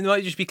 classical. No, it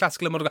might just be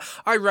classical and modern.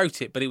 I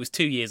wrote it, but it was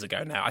 2 years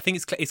ago now. I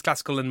think it's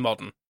classical and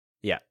modern.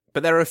 Yeah,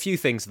 but there are a few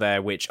things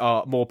there which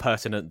are more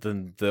pertinent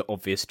than the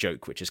obvious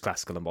joke, which is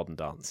classical and modern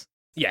dance.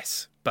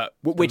 Yes, but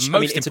which, the I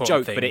mean, most it's a important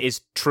joke, thing... but it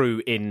is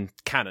true in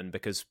canon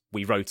because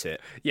we wrote it.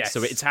 Yes.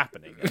 So it's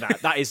happening. And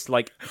that is,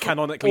 like,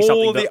 canonically all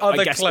something the that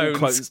other I guess clones all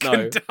clones can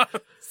know.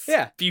 dance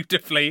Yeah.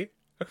 beautifully.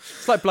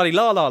 It's like bloody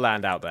La La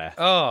Land out there.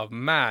 Oh,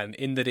 man,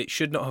 in that it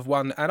should not have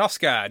won an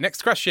Oscar.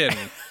 Next question.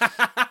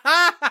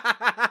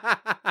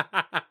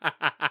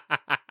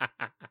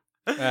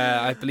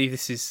 I believe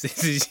this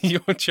is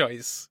your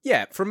choice.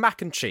 Yeah, from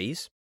Mac and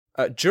Cheese.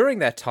 During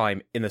their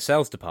time in the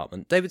sales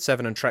department, David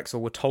Seven and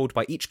Trexel were told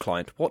by each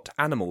client what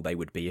animal they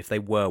would be if they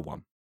were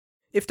one.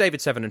 If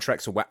David Seven and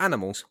Trexel were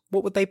animals,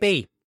 what would they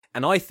be?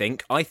 And I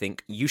think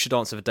you should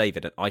answer for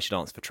David and I should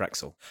answer for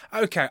Trexel.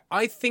 Okay,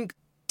 I think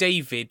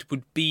David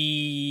would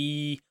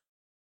be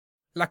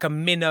like a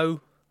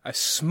minnow, a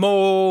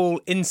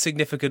small,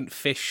 insignificant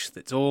fish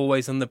that's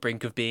always on the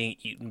brink of being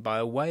eaten by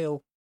a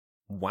whale.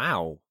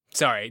 Wow.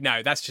 Sorry,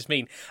 no, that's just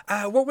mean.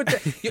 What would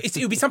it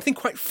would be something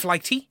quite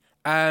flighty.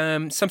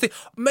 Something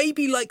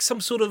maybe like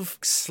some sort of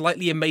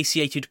slightly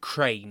emaciated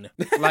crane,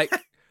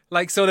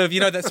 like sort of, you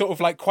know, that sort of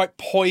like quite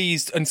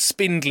poised and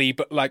spindly,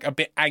 but like a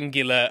bit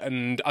angular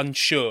and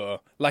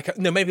unsure.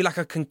 Maybe like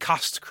a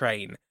concussed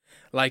crane.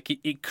 Like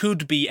it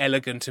could be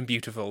elegant and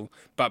beautiful,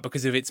 but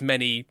because of its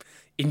many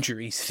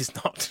injuries, it is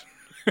not.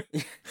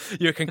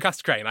 You're a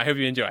concussed crane. I hope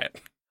you enjoy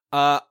it.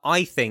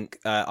 I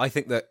think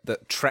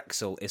that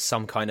Trexel is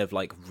some kind of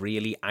like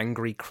really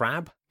angry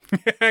crab.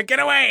 Get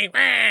away!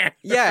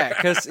 Yeah,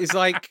 because it's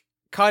like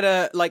kind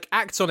of like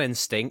acts on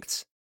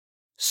instinct,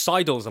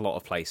 sidles a lot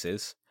of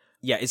places.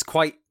 Yeah, it's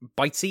quite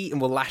bitey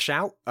and will lash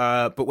out.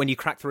 But when you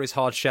crack through his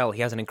hard shell,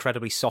 he has an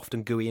incredibly soft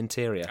and gooey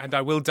interior. And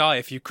I will die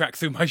if you crack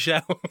through my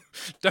shell.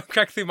 Don't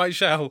crack through my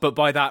shell. But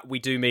by that, we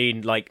do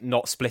mean like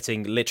not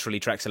splitting literally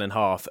Trexel in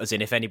half, as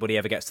in if anybody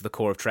ever gets to the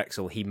core of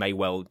Trexel, he may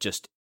well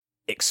just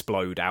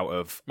explode out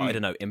of, I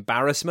don't know,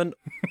 embarrassment.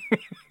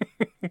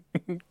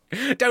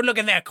 Don't look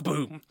in there,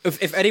 kaboom!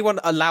 If anyone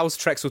allows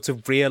Trexel to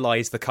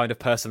realise the kind of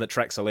person that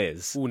Trexel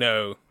is... Oh,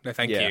 no. No,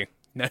 thank you.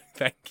 No,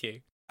 thank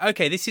you.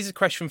 Okay, this is a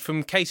question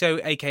from Kato,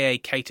 aka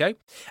Kato.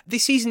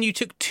 This season you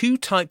took 2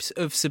 types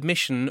of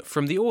submission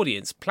from the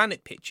audience,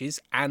 planet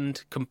pitches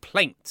and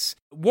complaints.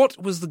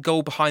 What was the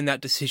goal behind that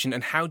decision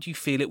and how do you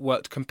feel it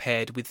worked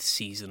compared with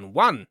season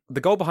 1?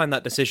 The goal behind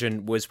that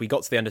decision was we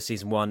got to the end of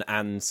season 1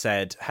 and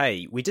said,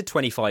 hey, we did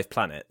 25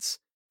 planets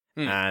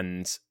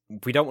and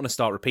we don't want to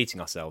start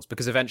repeating ourselves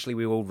because eventually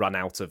we will run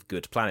out of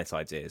good planet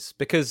ideas.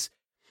 Because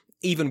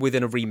even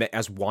within a remit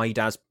as wide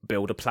as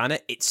Build a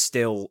Planet, it's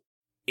still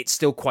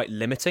quite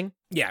limiting.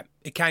 Yeah,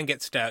 it can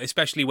get stale,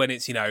 especially when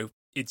it's, you know,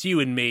 it's you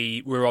and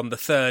me, we're on the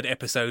 3rd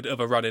episode of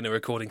a run in a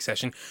recording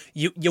session.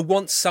 You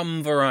want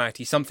some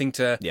variety, something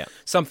to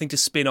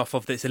spin off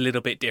of that's a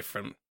little bit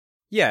different.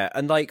 Yeah,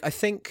 and like I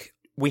think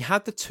we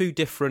had the 2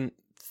 different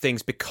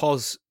things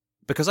because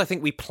I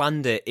think we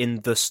planned it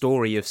in the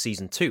story of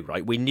season 2,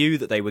 right? We knew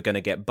that they were going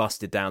to get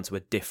busted down to a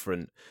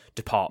different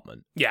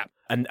department. Yeah.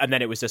 And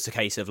then it was just a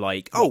case of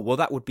like, oh, well,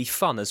 that would be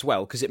fun as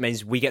well, because it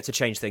means we get to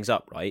change things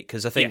up, right?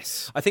 Because I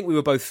think we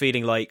were both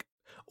feeling like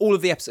all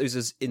of the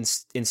episodes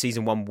in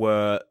season 1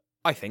 were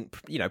I think,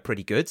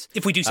 pretty good.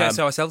 If we do say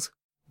so ourselves.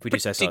 If we do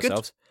say so Pretty good.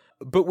 ourselves.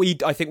 But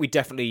I think we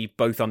definitely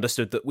both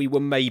understood that we were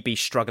maybe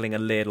struggling a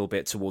little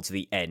bit towards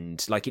the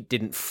end. Like, it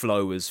didn't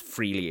flow as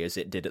freely as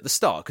it did at the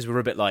start, because we were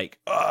a bit like,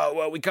 oh,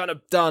 well, we kind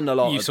of done a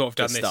lot You've sort of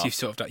done this, stuff. you've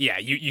sort of done... Yeah,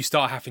 you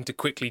start having to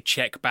quickly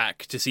check back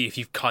to see if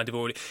you've kind of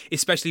already...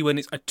 Especially when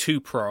it's a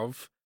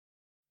 2-prov,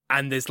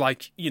 and there's,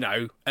 like,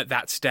 at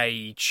that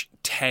stage,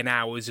 10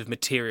 hours of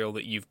material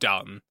that you've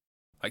done.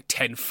 Like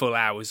 10 full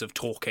hours of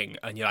talking,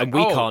 and you're like, and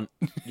we can't.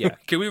 Yeah,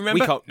 can we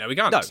remember? No, we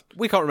can't. No,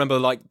 we can't remember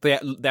like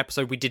the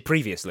episode we did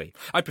previously.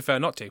 I prefer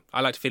not to.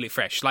 I like to feel it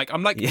fresh. Like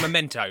I'm like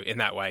Memento in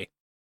that way.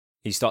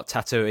 You start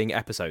tattooing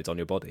episodes on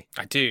your body.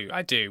 I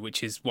do.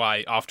 Which is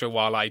why after a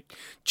while I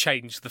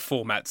changed the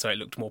format so it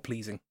looked more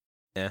pleasing.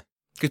 Yeah.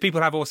 Because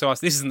people have also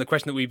asked, this isn't the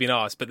question that we've been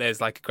asked, but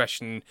there's like a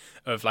question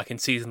of like in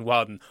season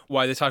 1,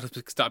 why the titles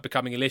started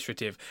becoming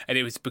alliterative. And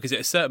it was because at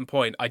a certain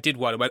point I did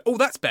one and went, oh,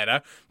 that's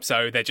better.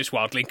 So they're just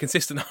wildly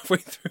inconsistent halfway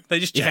through. They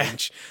just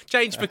change.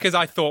 Changed because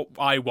I thought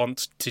I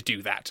want to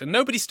do that. And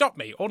nobody stopped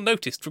me or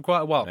noticed for quite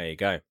a while. There you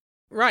go.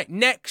 Right,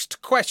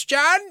 next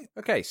question.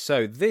 Okay,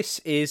 so this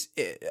is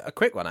a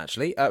quick one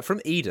actually. From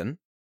Eden.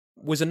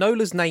 Was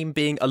Enola's name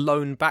being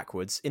alone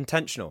backwards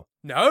intentional?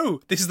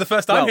 No, this is the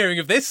first I'm hearing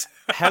of this.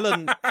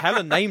 Helen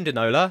named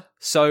Enola,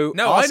 so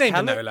no, I named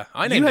Enola.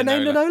 You named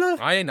Enola?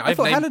 I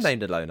thought Helen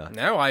named Enola.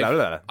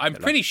 No, I'm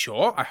pretty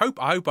sure. I hope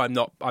I'm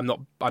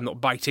not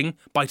biting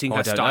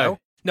her style.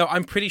 No,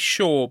 I'm pretty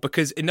sure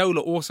because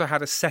Enola also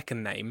had a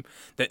second name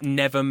that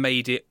never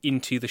made it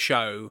into the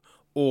show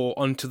or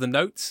onto the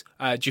notes,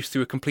 just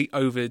through a complete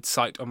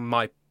oversight on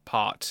my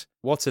part.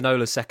 What's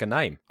Enola's second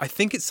name? I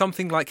think it's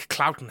something like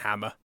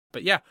Cloudenhammer.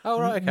 But yeah, oh,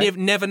 right, okay.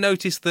 Never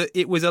noticed that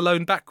it was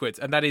alone backwards,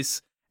 and that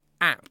is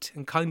apt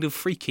and kind of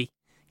freaky,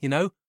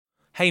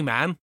 Hey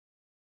man,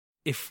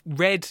 if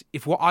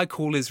what I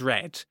call is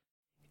red,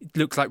 it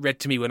looks like red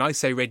to me when I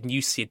say red and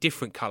you see a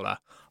different colour,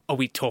 are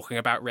we talking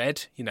about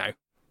red?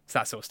 It's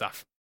that sort of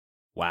stuff.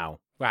 Wow.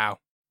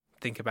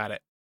 Think about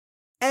it.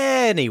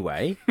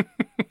 Anyway,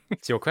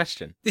 it's your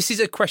question. This is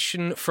a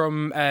question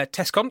from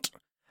Tescont.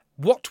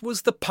 What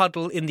was the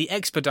puddle in the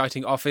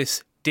expediting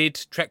office? Did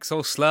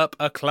Trexel slurp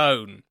a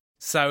clone?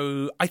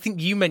 So I think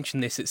you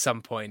mentioned this at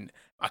some point.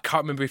 I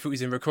can't remember if it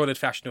was in recorded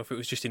fashion or if it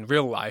was just in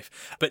real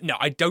life. But no,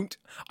 I don't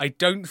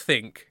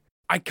think...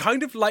 I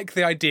kind of like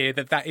the idea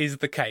that is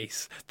the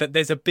case, that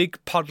there's a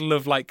big puddle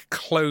of, like,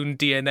 clone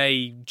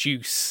DNA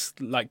juice,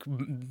 like,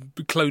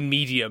 clone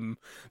medium,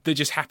 that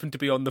just happened to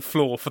be on the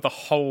floor for the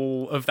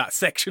whole of that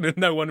section and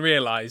no one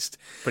realised.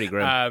 Pretty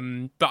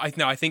grim. But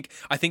I think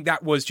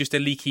that was just a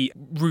leaky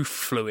roof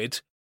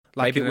fluid.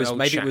 Like maybe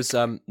it was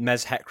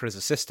Mez Hekra's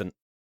assistant.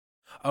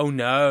 Oh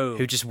no!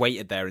 Who just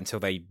waited there until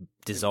they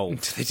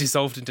dissolved? They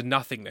dissolved into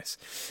nothingness.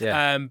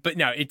 Yeah. But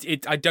no,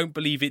 I don't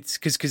believe it's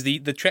because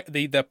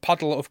the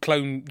puddle of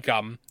clone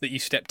gum that you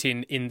stepped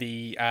in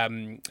the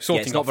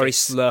sorting. It's not office, very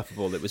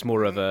slurpable. It was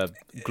more of a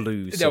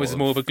glue. There was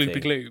more of a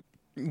gloopy glue,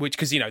 which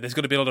because there's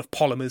got to be a lot of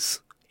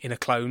polymers in a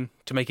clone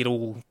to make it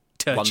all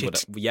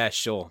turgid. Yeah,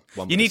 sure.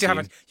 You've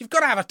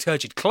got to have a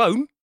turgid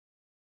clone.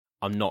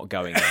 I'm not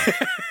going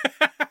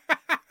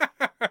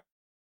there.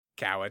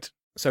 Coward.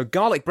 So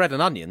garlic bread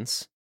and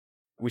onions,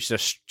 which is a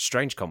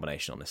strange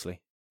combination,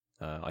 honestly.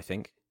 I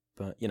think,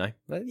 but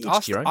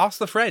ask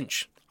the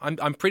French.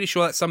 I'm pretty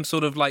sure that's some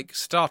sort of like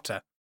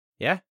starter.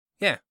 Yeah.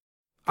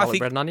 Garlic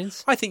bread and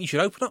onions. I think you should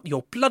open up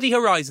your bloody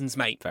horizons,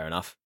 mate. Fair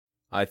enough.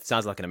 It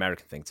sounds like an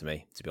American thing to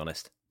me, to be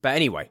honest. But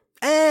anyway,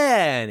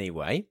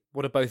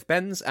 what are both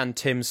Ben's and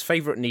Tim's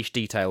favourite niche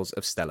details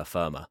of Stella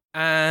Firma?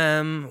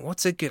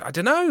 What's a good? I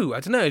don't know.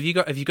 Have you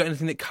got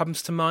anything that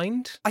comes to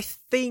mind? I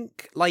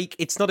think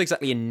it's not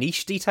exactly a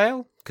niche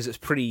detail because it's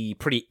pretty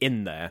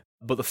in there,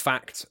 but the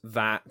fact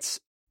that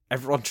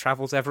everyone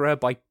travels everywhere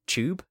by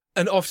tube,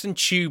 and often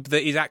tube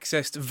that is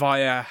accessed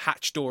via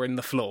hatch door in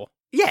the floor.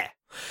 Yeah.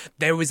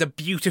 There was a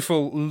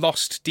beautiful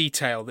lost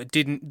detail that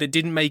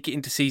didn't make it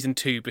into season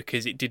 2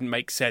 because it didn't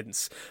make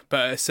sense.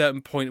 But at a certain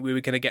point, we were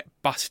going to get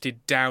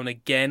busted down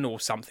again or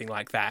something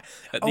like that.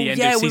 At the end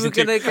of season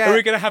 2, we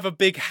were going to have a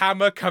big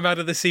hammer come out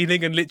of the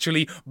ceiling and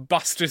literally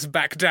bust us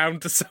back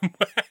down to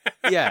somewhere.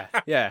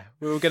 yeah.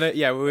 We were going to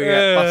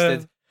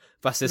get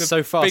busted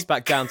so fast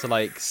back down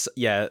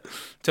to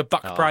to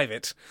Buck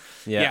Private.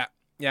 Yeah.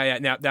 Yeah.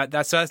 Now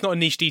that's not a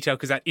niche detail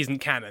because that isn't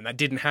canon. That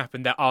didn't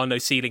happen. There are no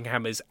ceiling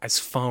hammers as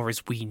far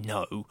as we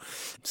know.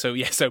 So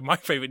my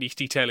favourite niche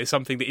detail is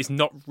something that is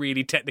not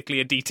really technically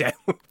a detail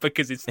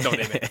because it's not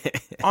in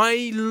it.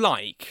 I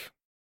like,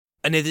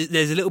 and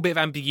there's a little bit of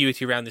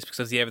ambiguity around this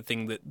because the other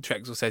thing that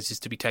Trexel says is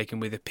to be taken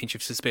with a pinch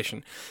of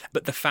suspicion.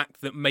 But the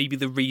fact that maybe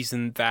the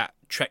reason that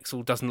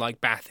Trexel doesn't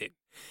like Bathin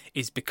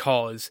is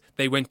because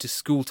they went to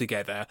school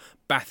together.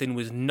 Bathin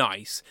was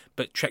nice,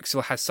 but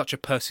Trexel has such a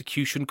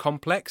persecution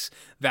complex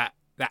that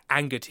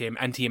angered him,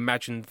 and he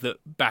imagined that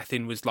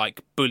Bathin was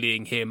like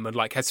bullying him and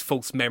like has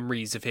false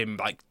memories of him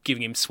like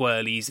giving him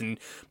swirlies and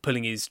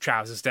pulling his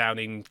trousers down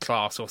in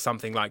class or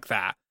something like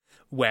that.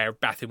 where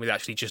Bathin was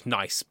actually just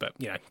nice, but,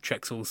 you know,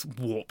 Trexel's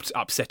warped,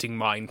 upsetting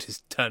mind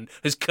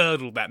has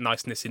curdled that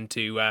niceness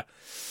into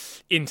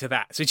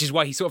that, which is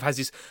why he sort of has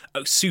this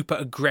super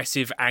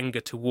aggressive anger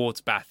towards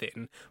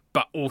Bathin,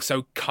 but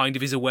also kind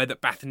of is aware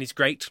that Bathin is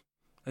great,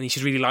 and he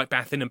should really like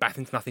Bathin, and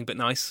Bathin's nothing but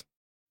nice.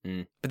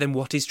 But then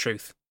what is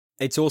truth?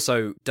 It's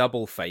also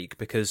double fake,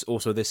 because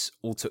also this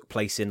all took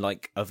place in,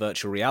 like, a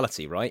virtual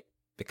reality, right?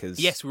 Because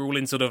yes, we're all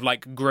in sort of,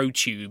 like, grow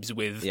tubes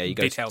with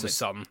bit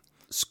helmets on.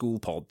 School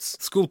pods.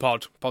 School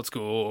pod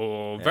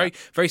school. Yeah. Very,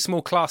 very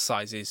small class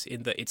sizes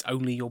in that it's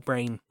only your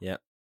brain. Yeah.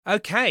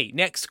 Okay,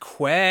 next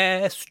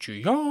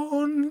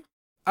question.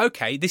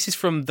 Okay, this is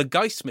from the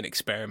Geistman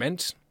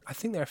Experiment. I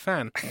think they're a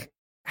fan.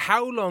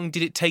 How long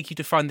did it take you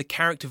to find the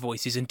character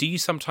voices, and do you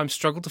sometimes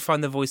struggle to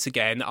find the voice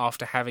again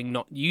after having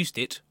not used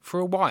it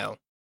for a while?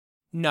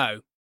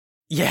 No.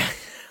 Yeah.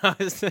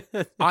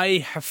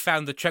 I have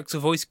found the Trexel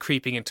voice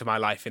creeping into my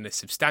life in a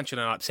substantial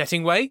and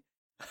upsetting way.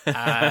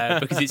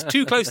 Because it's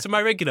too close to my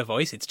regular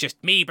voice. It's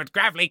just me, but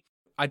gravelly.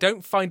 I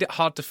don't find it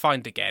hard to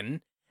find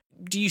again.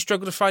 Do you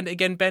struggle to find it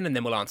again, Ben? And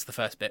then we'll answer the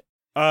first bit.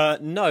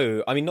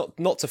 No. I mean,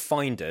 not to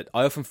find it.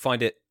 I often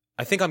find it...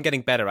 I think I'm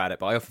getting better at it,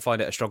 but I often find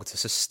it a struggle to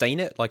sustain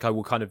it. Like, I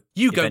will kind of...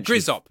 You go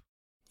Grizzop.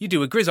 You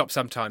do a Grizzop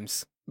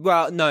sometimes.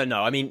 Well, no.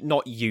 I mean,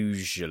 not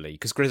usually,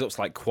 because Grizzop's,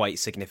 like, quite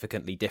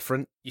significantly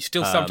different. You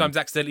still sometimes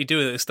accidentally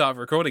do it at the start of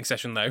a recording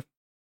session, though.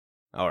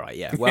 All right,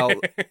 yeah. Well,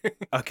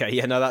 okay,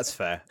 yeah, no, that's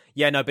fair.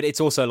 Yeah, no, but it's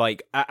also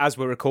like as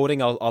we're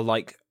recording,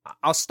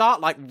 I'll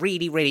start like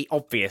really, really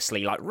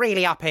obviously, like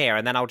really up here,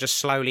 and then I'll just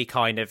slowly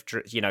kind of,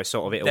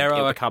 sort of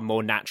it'll become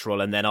more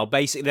natural, and then I'll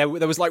basically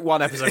there was like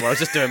one episode where I was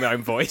just doing my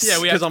own voice. Yeah,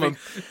 because I'm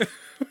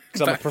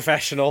a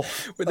professional.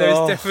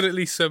 There's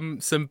definitely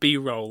some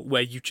B-roll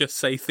where you just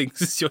say things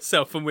as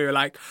yourself, and we were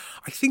like,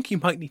 I think you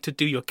might need to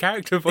do your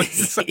character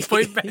voice at some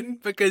point, Ben,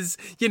 because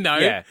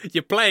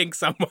you're playing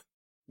someone.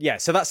 Yeah,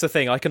 so that's the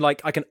thing. I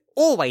can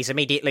always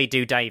immediately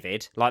do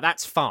David. Like,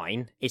 that's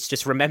fine. It's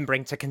just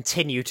remembering to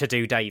continue to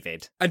do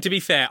David. And to be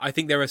fair, I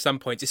think there are some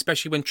points,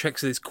 especially when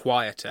Trexel is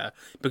quieter,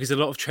 because a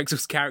lot of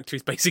Trexel's character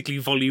is basically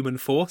volume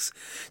and force.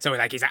 So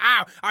he's like,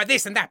 oh,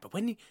 this and that. But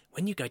when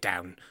you go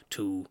down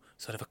to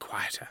sort of a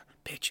quieter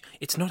pitch,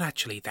 it's not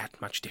actually that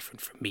much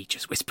different from me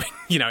just whispering.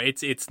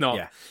 It's not.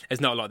 Yeah.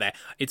 There's not a lot there.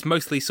 It's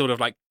mostly sort of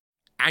like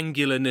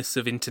angularness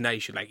of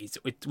intonation. Like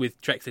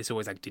with Trexel, it's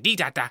always like dee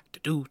da da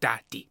do da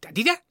dee da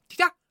dee da dee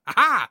da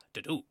aha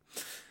da do.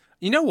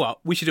 You know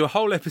what? We should do a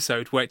whole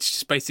episode where it's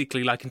just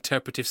basically like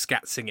interpretive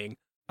scat singing.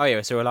 Oh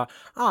yeah, so we're like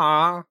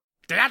ah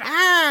da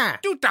da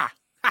do da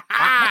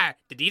ha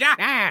dee da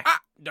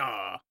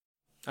da.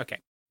 Okay.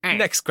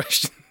 Next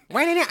question.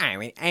 Where did it?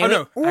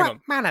 Oh no,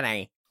 hang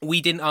on.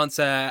 We didn't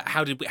answer.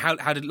 How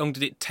long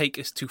did it take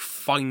us to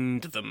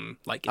find them?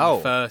 Like in the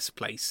first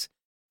place.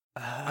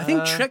 I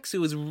think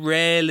Trexel was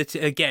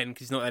relative again,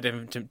 because it's not that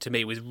different to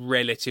me. Was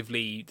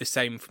relatively the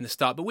same from the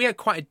start, but we had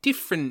quite a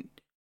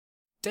different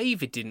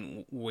David,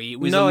 didn't we?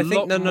 It was no.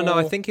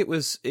 I think it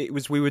was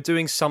we were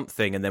doing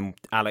something, and then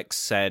Alex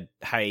said,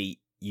 "Hey,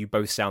 you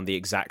both sound the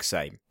exact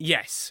same."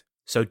 Yes.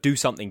 So do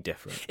something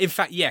different. In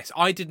fact, yes,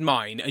 I did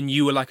mine, and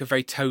you were like a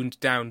very toned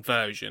down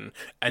version,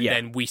 and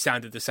then we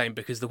sounded the same,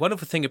 because the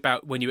wonderful thing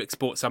about when you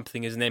export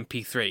something as an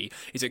MP3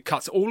 is it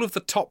cuts all of the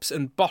tops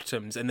and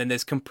bottoms, and then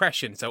there's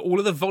compression, so all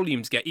of the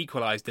volumes get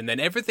equalised, and then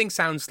everything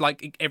sounds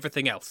like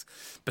everything else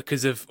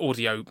because of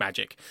audio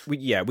magic. We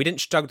didn't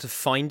struggle to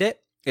find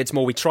it. It's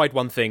more we tried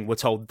one thing, we're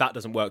told that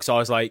doesn't work. So I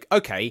was like,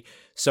 okay,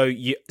 so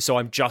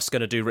I'm just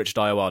going to do Richard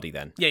Ayoade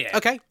then. Yeah.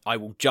 Okay, I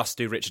will just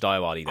do Richard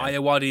Ayoade then.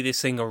 Ayoade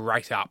this thing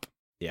right up.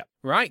 Yeah.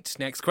 Right,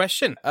 next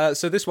question.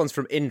 So this one's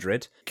from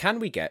Indrid. Can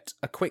we get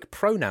a quick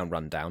pronoun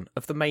rundown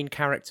of the main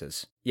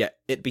characters? Yeah,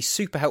 it'd be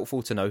super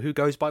helpful to know who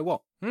goes by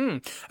what.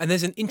 And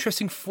there's an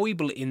interesting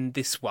foible in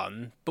this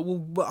one, but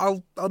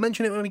I'll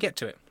mention it when we get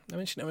to it.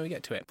 Which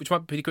might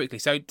be pretty quickly.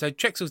 So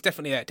Trexel's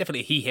definitely there,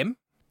 definitely he, him.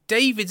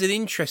 David's an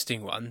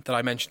interesting one that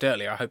I mentioned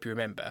earlier, I hope you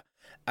remember,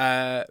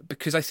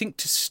 because I think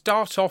to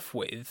start off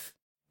with,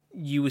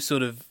 you were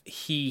sort of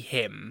he,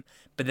 him,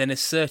 but then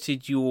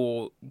asserted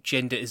your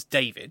gender as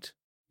David.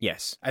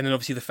 Yes. And then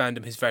obviously the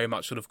fandom has very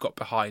much sort of got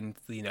behind,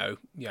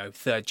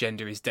 third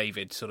gender is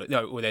David,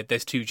 or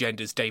there's two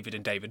genders, David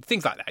and David,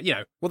 things like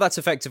that, Well, that's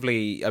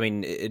effectively, I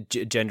mean,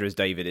 gender as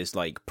David is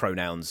like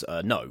pronouns,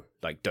 no,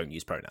 like don't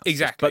use pronouns.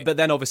 Exactly. But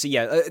then obviously,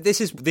 this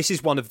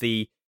is one of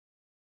the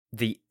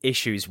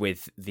issues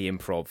with the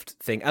improv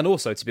thing, and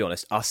also, to be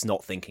honest, us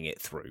not thinking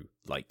it through,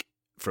 like,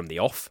 from the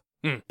off,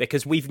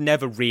 because we've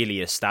never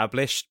really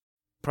established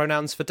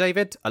pronouns for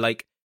David.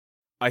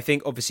 I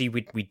think, obviously,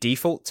 we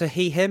default to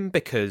he, him,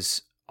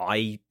 because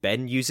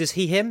Ben uses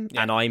he, him,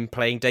 and I'm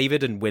playing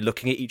David, and we're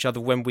looking at each other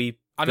when we're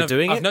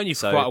doing it. I've known you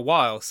for quite a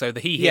while, so the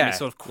he, him is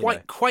sort of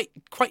quite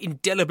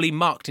indelibly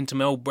marked into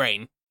my old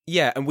brain.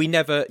 Yeah, and we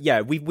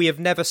have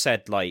never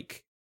said,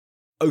 like,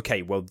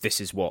 okay, well, this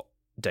is what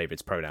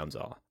David's pronouns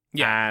are.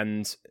 Yeah.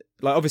 And,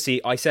 like,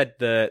 obviously, I did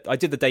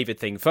the David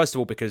thing, first of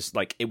all, because,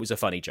 like, it was a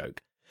funny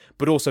joke.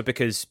 but also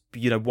because,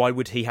 why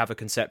would he have a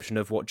conception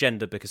of what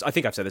gender? Because I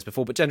think I've said this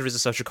before, but gender is a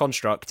social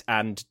construct,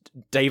 and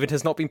David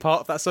has not been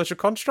part of that social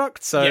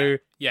construct. So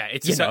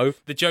it's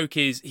the joke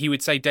is he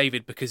would say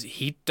David because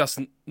he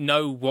doesn't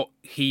know what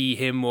he,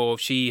 him, or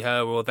she,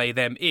 her, or they,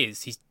 them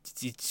is.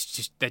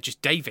 They're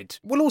just David.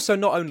 Well, also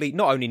not only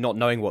not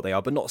knowing what they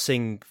are, but not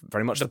seeing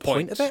very much the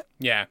point of it.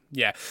 Yeah.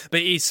 But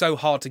it is so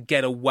hard to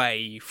get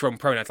away from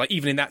pronouns. Like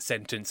even in that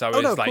sentence, I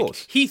was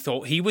course. He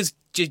thought he was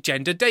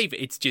gender David.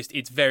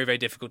 It's very, very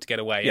difficult to get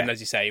away. Yeah. And as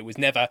you say,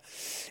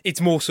 it's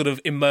more sort of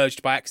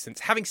emerged by accident.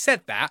 Having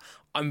said that,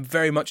 I'm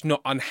very much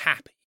not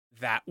unhappy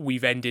that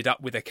we've ended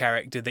up with a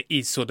character that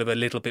is sort of a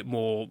little bit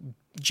more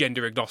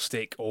gender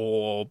agnostic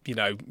or,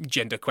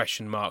 gender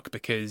question mark,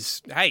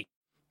 because, hey,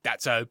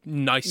 that's a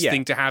nice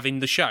thing to have in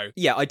the show.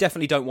 Yeah, I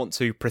definitely don't want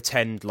to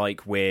pretend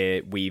like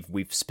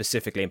we've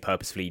specifically and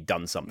purposefully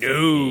done something.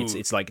 No.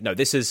 It's like, no,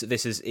 this is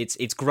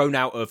it's grown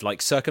out of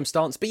like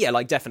circumstance, but yeah,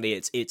 like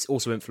definitely it's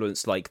also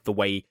influenced like the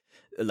way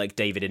like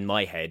David in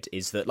my head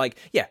is that like,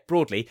 yeah,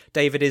 broadly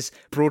David is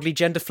broadly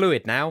gender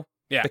fluid now.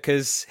 Yeah.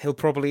 Because he'll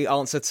probably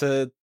answer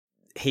to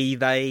he,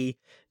 they,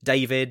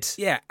 David.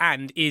 Yeah,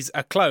 and is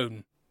a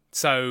clone.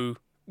 So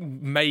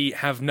may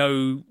have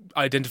no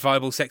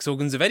identifiable sex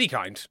organs of any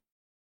kind.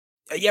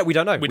 Yeah, we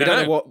don't know. We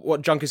don't know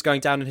what junk is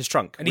going down in his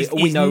trunk. And he's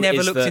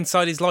never looked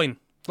inside his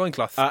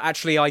loincloth.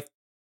 Actually, I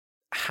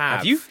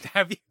have.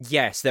 Have you?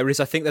 Yes, there is.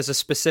 I think there's a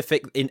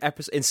specific in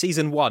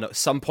season 1. At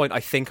some point, I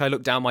think I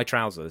looked down my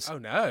trousers. Oh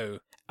no!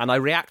 And I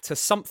react to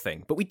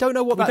something, but we don't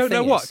know what that thing is. We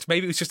don't know what.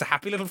 Maybe it was just a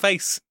happy little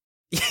face.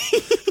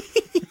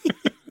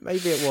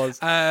 Maybe it was.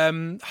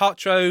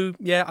 Hartro,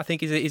 yeah, I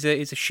think is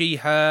a she,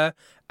 her.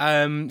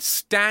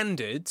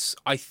 Standards,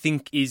 I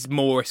think, is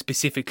more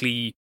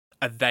specifically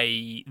a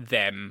they,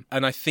 them.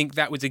 And I think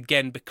that was,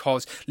 again,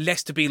 because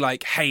less to be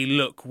like, hey,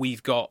 look,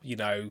 we've got,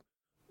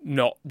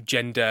 not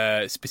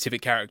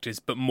gender-specific characters,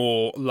 but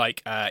more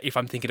like, if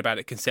I'm thinking about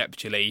it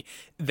conceptually,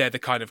 they're the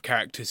kind of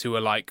characters who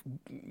are like,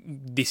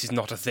 this is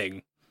not a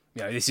thing.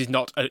 This is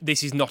not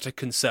a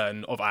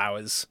concern of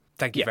ours.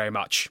 Thank you very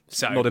much.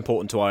 So not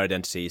important to our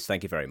identities.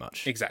 Thank you very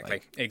much.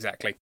 Exactly.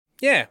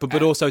 Yeah,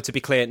 but also to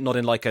be clear, not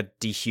in like a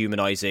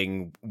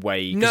dehumanizing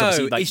way. No,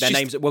 obviously, like their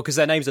names. Well, because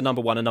their names are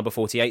number 1 and number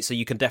 48, so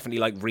you can definitely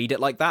like read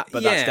it like that.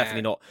 But that's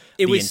definitely not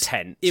the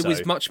intent. It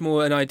was much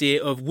more an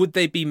idea of would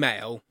they be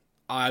male?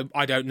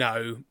 I don't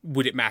know.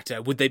 Would it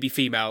matter? Would they be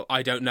female?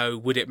 I don't know.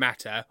 Would it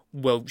matter?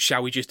 Well,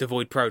 shall we just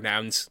avoid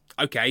pronouns?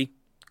 Okay,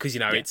 because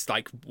it's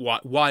like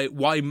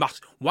why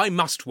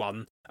must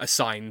one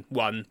assign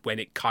one when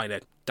it kind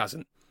of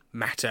doesn't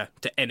matter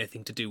to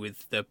anything to do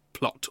with the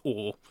plot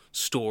or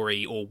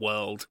story or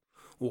world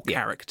or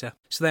character.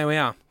 So there we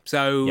are.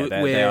 So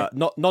they are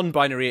not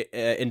non-binary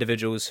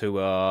individuals who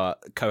are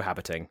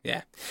cohabiting.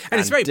 Yeah,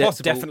 and it's very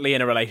possible, definitely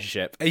in a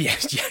relationship.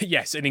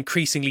 Yes, an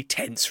increasingly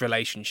tense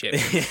relationship,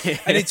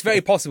 and it's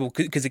very possible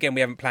because again we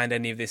haven't planned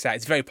any of this out.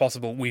 It's very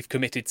possible we've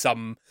committed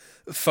some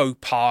faux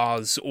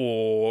pas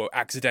or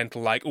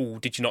accidental, like, oh,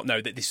 did you not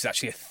know that this is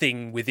actually a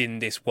thing within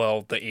this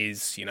world that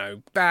is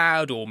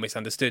bad or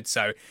misunderstood?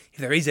 So if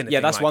there is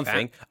anything, that's like one that,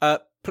 thing.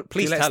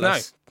 Please tell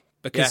us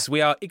because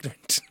we are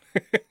ignorant.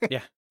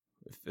 Yeah.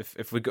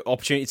 If we've got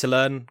opportunity to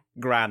learn,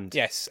 grand.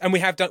 Yes, and we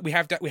have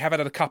had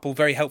a couple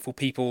very helpful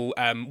people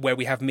where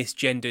we have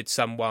misgendered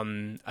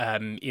someone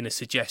in a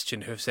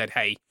suggestion who have said,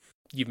 hey,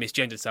 you've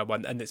misgendered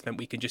someone, and it's meant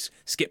we can just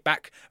skip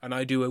back and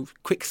I do a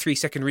quick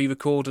 3-second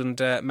re-record and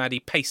Maddie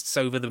pastes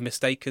over the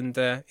mistake and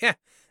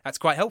that's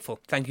quite helpful.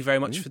 Thank you very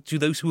much to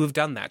those who have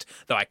done that,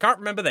 though I can't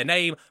remember their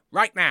name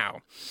right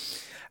now.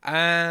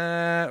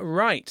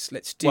 Right,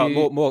 let's do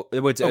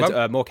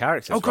more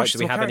characters. Oh gosh, right? Do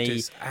we have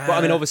characters. Well,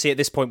 I mean, obviously at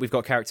this point we've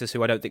got characters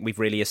who I don't think we've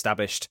really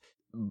established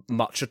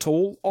much at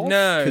all of.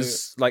 No,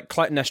 because like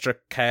Clytemnestra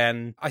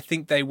can, I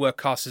think they were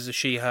cast as a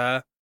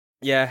she/her.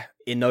 Yeah,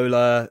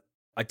 Enola,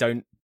 I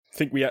don't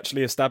think we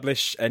actually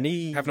establish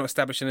any. Have not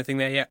established anything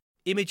there yet.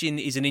 Imogen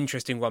is an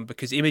interesting one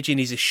because Imogen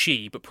is a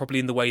she, but probably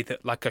in the way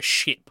that like a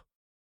ship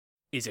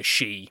is a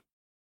she.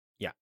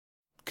 Yeah,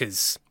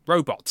 because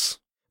robots.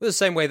 The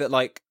same way that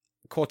like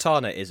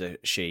Cortana is a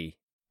she,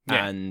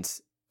 and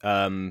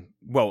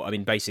well, I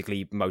mean,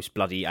 basically most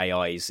bloody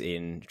AIs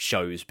in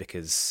shows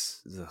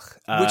because,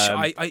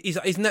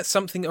 isn't that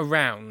something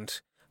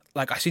around?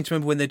 Like I seem to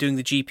remember when they're doing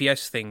the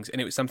GPS things, and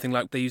it was something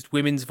like they used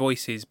women's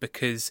voices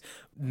because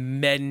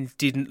men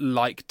didn't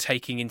like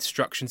taking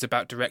instructions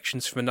about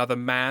directions from another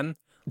man.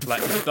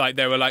 Like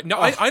they were like, no,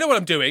 I know what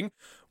I'm doing.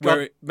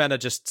 Where men are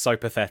just so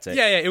pathetic.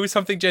 Yeah, it was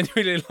something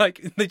genuinely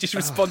like they just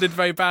responded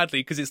very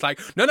badly because it's like,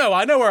 no,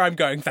 I know where I'm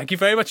going. Thank you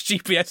very much,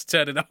 GPS.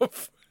 Turn it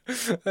off.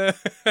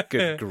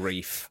 Good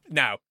grief.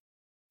 Now,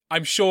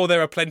 I'm sure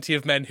there are plenty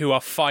of men who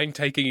are fine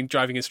taking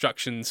driving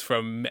instructions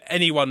from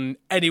anyone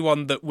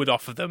that would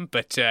offer them.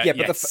 But but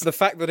yes. the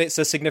fact that it's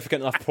a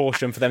significant enough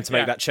portion for them to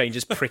make that change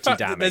is pretty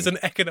damning. There's an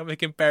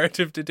economic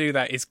imperative to do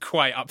that is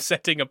quite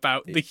upsetting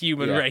about the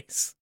human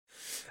race.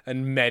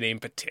 And men in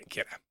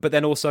particular. But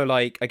then also,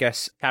 like, I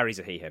guess, Harry's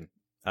a he, him.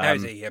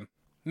 Harry's a he, him.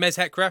 Mez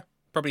Hekra,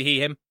 probably he,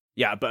 him.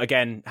 Yeah, but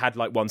again, had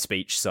like one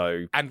speech,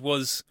 so... And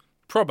was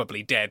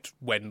probably dead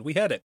when we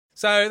heard it.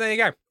 So there you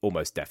go.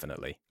 Almost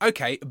definitely.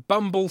 Okay,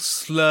 Bumble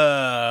Slurp.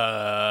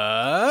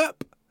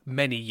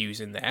 Many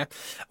U's in there.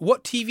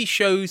 What TV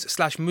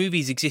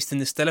shows/movies exist in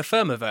the Stellar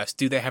Firmaverse?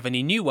 Do they have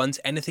any new ones?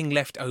 Anything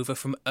left over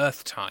from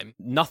Earth time?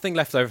 Nothing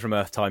left over from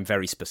Earth time,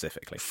 very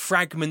specifically.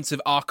 Fragments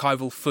of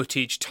archival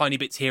footage, tiny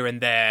bits here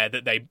and there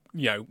that they,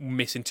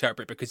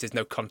 misinterpret because there's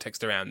no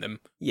context around them.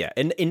 Yeah,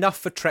 enough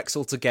for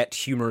Trexel to get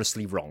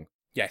humorously wrong.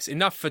 Yes,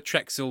 enough for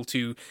Trexel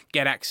to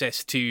get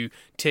access to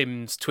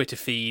Tim's Twitter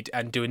feed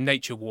and do a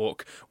nature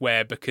walk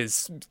where,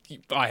 because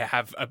I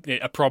have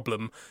a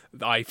problem,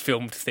 I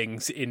filmed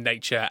things in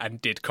nature and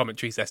did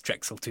commentaries as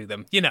Trexel to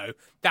them.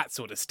 That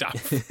sort of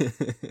stuff.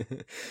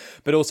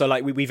 But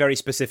also, we very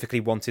specifically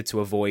wanted to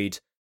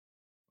avoid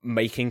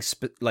making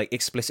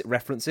explicit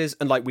references.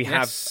 And we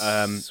have,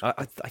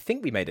 I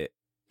think we made it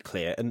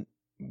clear, and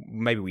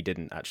maybe we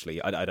didn't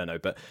actually, I don't know.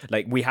 But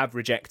we have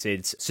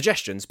rejected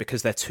suggestions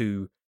because they're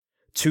too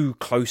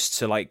close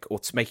to or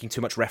making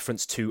too much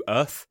reference to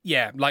Earth.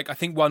 Yeah, I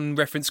think one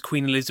referenced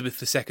Queen Elizabeth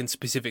II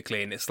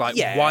specifically, and it's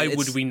why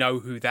would we know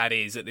who that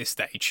is at this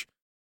stage?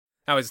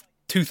 That was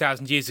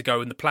 2,000 years ago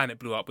and the planet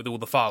blew up with all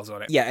the files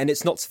on it. Yeah, and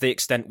it's not to the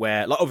extent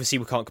where, obviously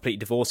we can't completely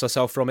divorce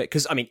ourselves from it,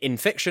 because, in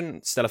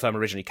fiction, Stellar Firma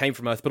originally came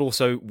from Earth, but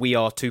also we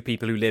are two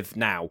people who live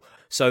now.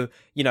 So,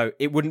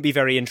 it wouldn't be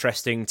very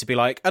interesting to be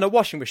and a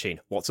washing machine.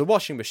 What's a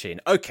washing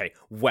machine? Okay,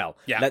 well,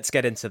 let's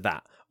get into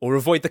that. Or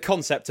avoid the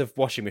concept of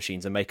washing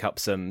machines and make up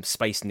some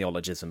space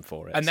neologism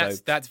for it. And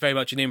that's very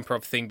much an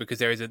improv thing, because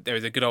there is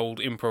a good old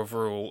improv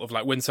rule of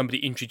when somebody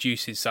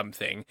introduces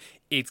something,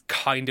 it's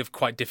kind of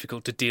quite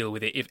difficult to deal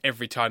with it if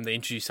every time they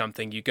introduce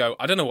something you go,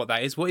 I don't know what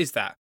that is. What is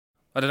that?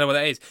 I don't know what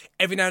that is.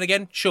 Every now and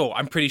again, sure,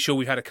 I'm pretty sure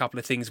we've had a couple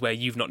of things where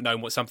you've not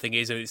known what something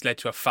is and it's led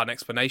to a fun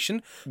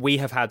explanation. We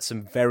have had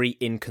some very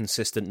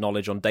inconsistent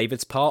knowledge on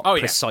David's part,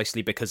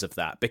 precisely because of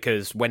that.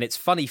 Because when it's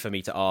funny for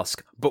me to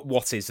ask, but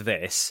what is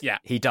this? Yeah.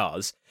 He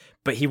does,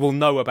 but he will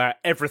know about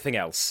everything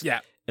else. Yeah.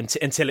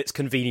 Until it's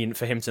convenient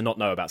for him to not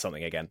know about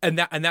something again. And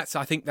that's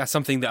I think that's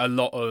something that a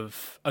lot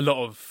of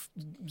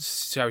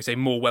shall we say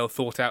more well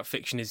thought out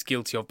fiction is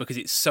guilty of, because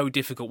it's so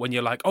difficult when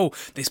you're oh,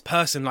 this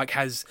person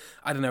has,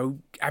 I don't know,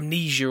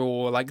 amnesia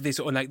or this,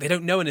 or they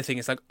don't know anything.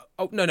 It's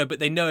oh no, but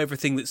they know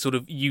everything that's sort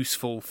of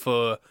useful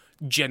for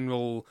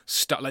general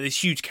stuff.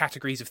 There's huge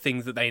categories of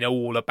things that they know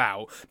all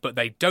about, but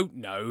they don't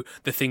know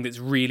the thing that's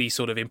really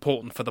sort of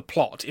important for the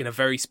plot in a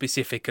very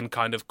specific and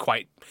kind of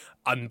quite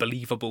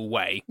unbelievable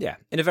way. Yeah,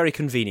 in a very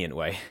convenient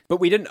way. But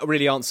we didn't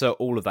really answer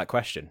all of that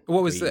question.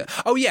 What was the...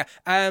 Oh, yeah.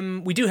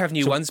 We do have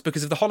new ones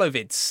because of the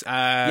Holovids.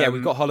 Yeah,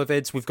 we've got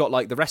Holovids. We've got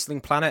the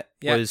Wrestling Planet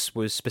was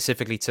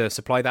specifically to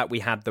supply that. We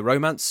had the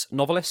romance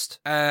novelist.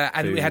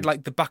 And we had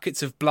the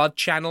Buckets of Blood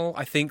channel,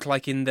 I think,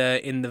 in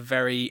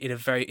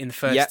the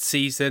first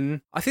season.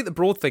 I think the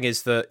broad thing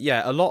is that,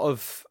 a lot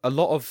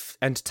of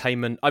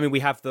entertainment. I mean, we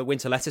have the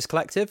Winter Lettuce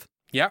Collective.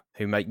 Yeah.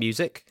 Who make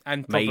music.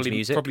 And made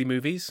music. Probably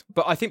movies.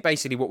 But I think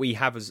basically what we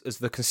have as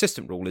the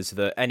consistent rule is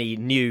that any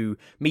new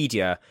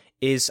media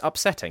is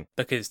upsetting.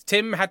 Because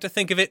Tim had to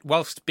think of it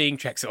whilst being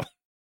Trexel.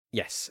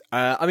 Yes.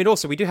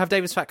 Also, we do have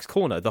David's Facts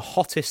Corner, the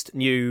hottest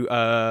new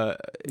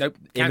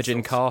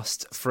Imogen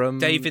cast from...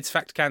 David's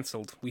Fact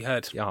cancelled, we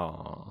heard.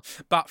 Aww.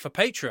 But for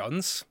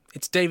Patreons,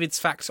 it's David's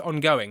Facts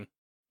Ongoing,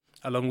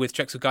 along with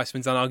Trexel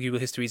Geisman's Unarguable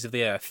Histories of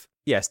the Earth.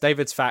 Yes,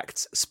 David's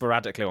Facts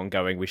sporadically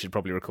ongoing. We should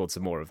probably record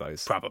some more of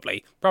those.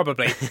 Probably.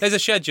 There's a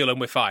schedule and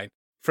we're fine.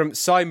 From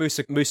Sai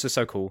Musa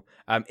So Cool,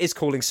 is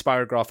calling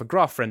Spirograph a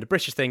graph friend a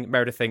British thing,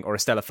 Meredith thing, or a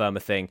Stellar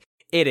Firma thing?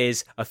 It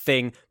is a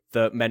thing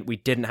that meant we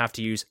didn't have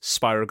to use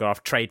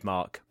Spirograph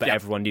trademark, but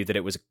everyone knew that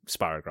it was a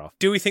Spirograph.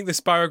 Do we think the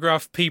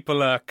Spirograph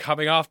people are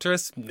coming after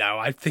us? No,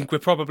 I think we're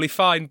probably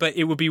fine, but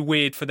it would be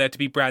weird for there to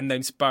be brand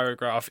name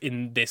Spirograph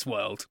in this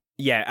world.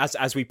 Yeah,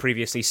 as we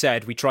previously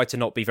said, we tried to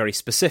not be very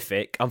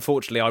specific.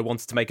 Unfortunately, I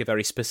wanted to make a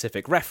very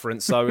specific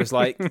reference, so I was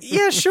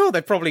yeah, sure,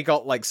 they've probably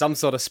got some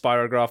sort of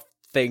Spirograph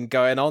thing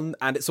going on,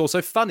 and it's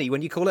also funny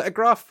when you call it a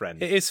graph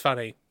friend. It is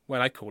funny when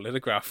I call it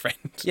a graph friend.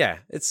 Yeah,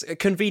 it's a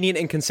convenient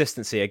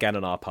inconsistency again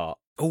on our part.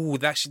 Oh,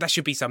 that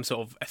should be some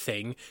sort of a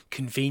thing.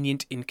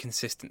 Convenient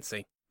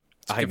inconsistency.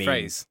 It's a good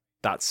phrase.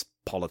 That's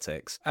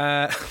politics.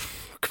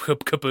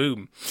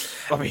 Kaboom.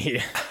 I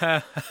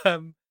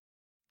mean...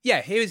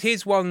 Yeah,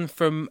 here's one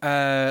from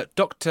Dr.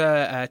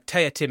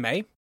 Taya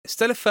Time.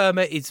 Stellar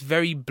Firma is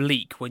very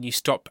bleak when you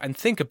stop and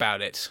think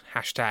about it.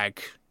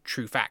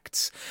 #True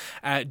Facts.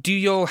 Do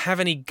y'all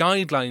have any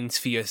guidelines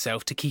for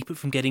yourself to keep it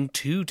from getting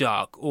too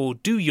dark, or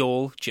do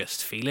y'all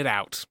just feel it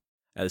out?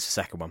 That's the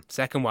second one.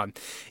 Second one.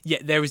 Yeah,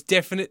 there's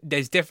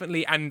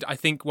definitely, and I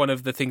think one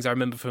of the things I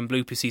remember from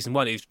Blooper Season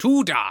 1 is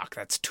too dark.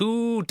 That's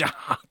too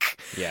dark.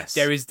 Yes.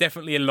 There is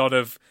definitely a lot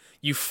of,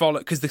 you follow,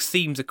 because the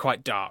themes are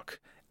quite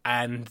dark.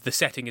 and the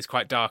setting is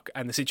quite dark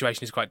and the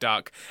situation is quite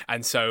dark,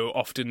 and so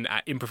often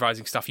at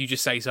improvising stuff you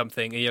just say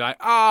something and you're like,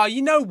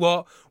 you know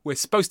what, we're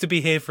supposed to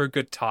be here for a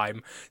good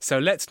time, so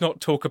let's not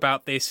talk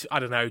about this, I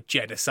don't know,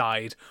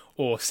 genocide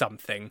or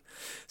something.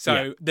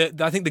 So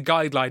I think the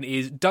guideline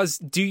is,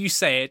 do you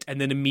say it and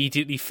then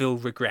immediately feel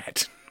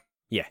regret?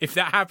 Yeah. If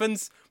that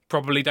happens,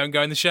 probably don't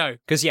go in the show.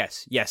 Because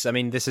yes, I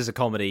mean, this is a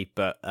comedy,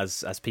 but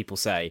as people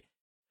say,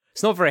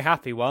 it's not a very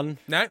happy one.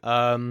 No.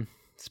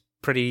 It's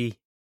pretty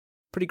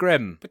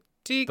grim.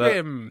 Pretty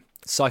grim.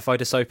 Sci-fi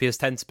dystopias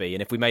tend to be,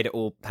 and if we made it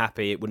all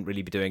happy, it wouldn't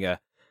really be doing a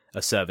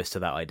service to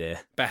that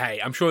idea. But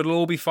hey, I'm sure it'll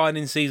all be fine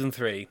in season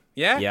 3.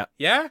 Yeah? Yeah.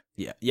 Yeah?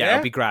 Yeah,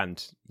 it'll be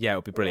grand. Yeah,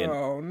 it'll be brilliant.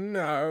 Oh,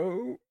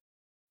 no.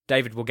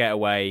 David will get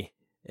away.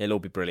 It'll all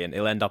be brilliant.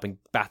 He'll end up in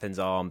Bathen's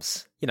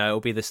arms. You know,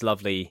 it'll be this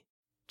lovely,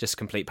 just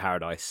complete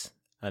paradise.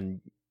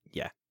 And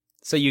yeah.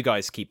 So you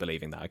guys keep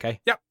believing that, okay?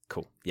 Yep.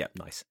 Cool. Yep,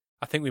 nice.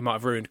 I think we might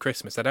have ruined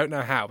Christmas. I don't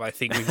know how, but I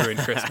think we've ruined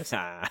Christmas.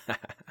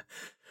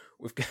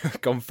 We've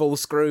gone full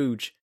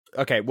Scrooge.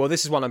 Okay, well,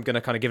 this is one I'm going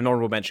to kind of give an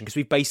honourable mention because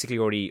we've basically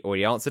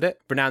already answered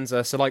it.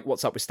 Bonanza, so like,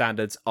 what's up with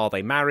standards? Are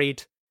they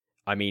married?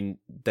 I mean,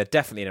 they're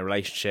definitely in a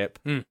relationship.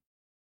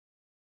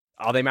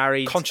 Are they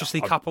married?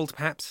 Consciously coupled,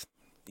 perhaps?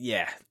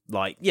 Yeah,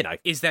 like, you know.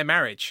 Is there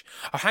marriage?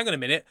 Oh, hang on a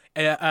minute.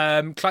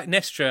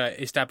 Clytemnestra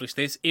established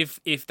this.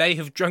 If they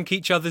have drunk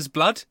each other's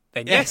blood,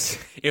 then yes.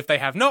 If they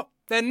have not,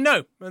 then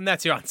no. And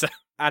that's your answer.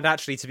 And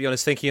actually, to be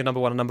honest, thinking of number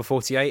 1 and number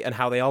 48 and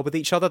how they are with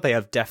each other, they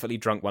have definitely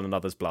drunk one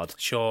another's blood.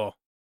 Sure.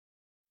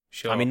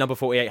 I mean, number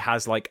 48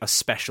 has like a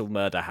special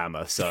murder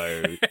hammer,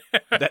 so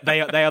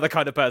they are the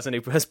kind of person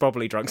who has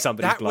probably drunk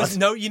somebody's blood.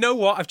 No, you know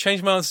what? I've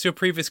changed my answer to a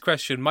previous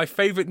question. My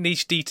favourite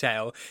niche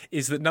detail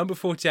is that number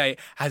 48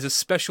 has a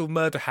special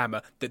murder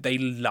hammer that they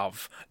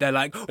love. They're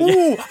like,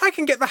 ooh, I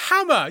can get the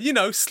hammer, you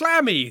know,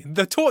 Slammy,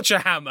 the torture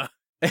hammer.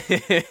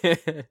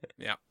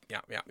 Yeah.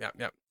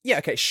 Yeah,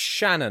 okay,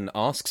 Shannon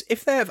asks,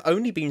 if there have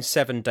only been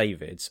 7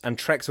 Davids and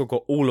Trexel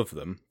got all of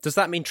them, does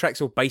that mean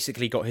Trexel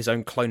basically got his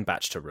own clone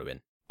batch to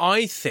ruin?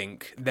 I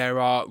think there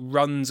are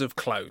runs of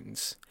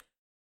clones,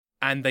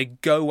 and they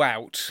go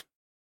out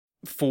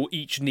for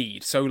each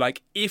need. So,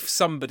 like, if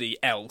somebody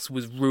else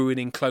was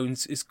ruining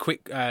clones as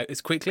quickly, I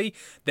think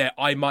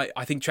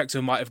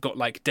Trexel might have got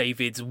like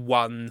David's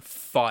 1,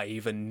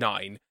 5, and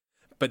 9.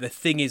 But the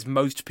thing is,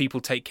 most people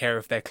take care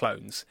of their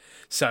clones.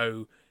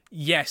 So,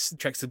 yes,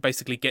 Trexel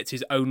basically gets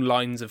his own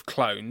lines of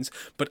clones,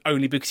 but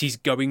only because he's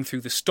going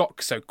through the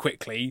stock so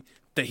quickly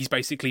that he's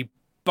basically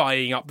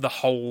buying up the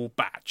whole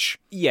batch.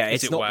 Yeah,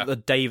 it's not the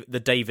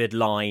David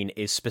line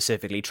is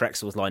specifically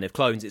Trexel's line of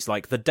clones. It's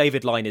like the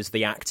David line is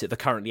the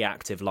currently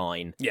active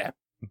line. Yeah.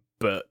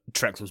 But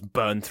Trexel's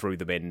burned through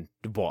them in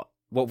what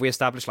we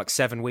established, like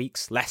 7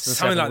 weeks? Less than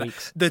Something 7 like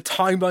weeks. That. The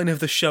timeline of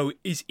the show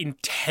is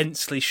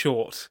intensely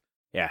short.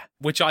 Yeah.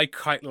 Which I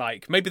quite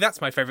like. Maybe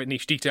that's my favourite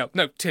niche detail.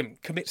 No, Tim,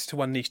 commit to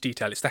one niche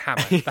detail. It's the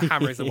hammer. The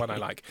hammer is the one I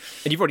like.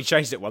 And you've already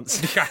changed it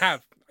once. I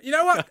have. You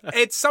know what?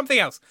 It's something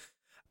else.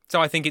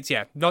 So I think it's,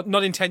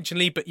 not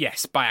intentionally, but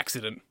yes, by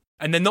accident.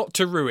 And they're not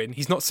to ruin.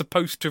 He's not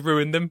supposed to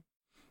ruin them.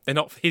 They're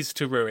not his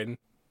to ruin,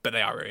 but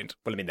they are ruined.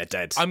 Well, I mean, they're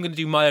dead. I'm going to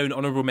do my own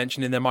honourable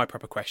mention and then my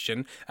proper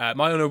question.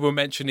 My honourable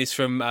mention is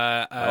from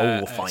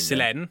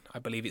Silene. I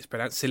believe it's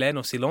pronounced Silene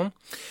or Silon.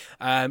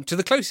 To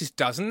the closest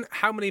dozen,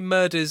 how many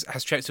murders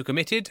has Trexel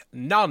committed?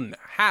 None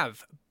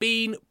have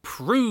been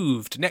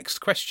proved. Next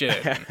question.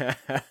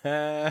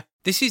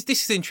 This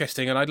is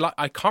interesting, and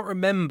I can't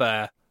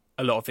remember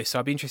a lot of this, so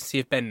I'd be interested to see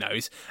if Ben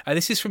knows.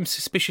 This is from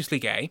Suspiciously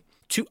Gay.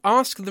 To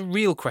ask the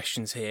real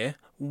questions here,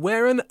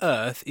 where on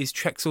earth is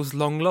Trexel's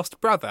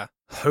long-lost brother?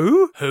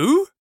 Who?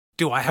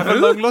 Do I have a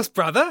long-lost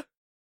brother?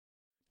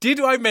 Did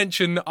I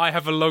mention I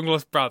have a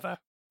long-lost brother?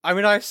 I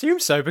mean, I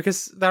assume so,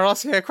 because they're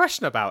asking a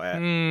question about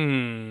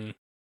it.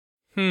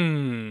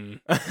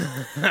 Well,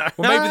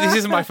 maybe this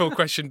isn't my full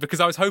question, because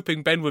I was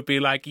hoping Ben would be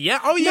like,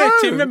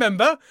 Tim,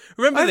 remember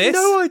this? I have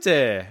no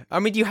idea. I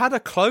mean, you had a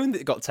clone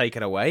that got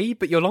taken away,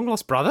 but your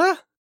long-lost brother?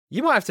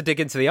 You might have to dig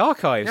into the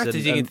archives. Into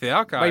the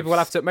archives. Maybe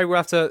we'll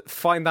have to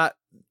find that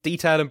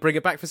detail and bring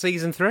it back for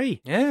season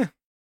 3. Yeah.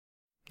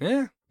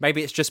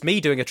 Maybe it's just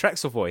me doing a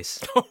Trexel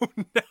voice. Oh,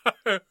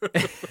 no.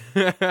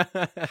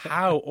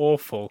 How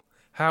awful.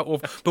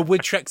 But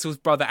would Trexel's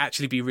brother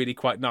actually be really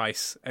quite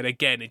nice? And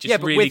again, it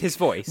just with his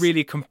voice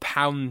really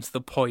compounds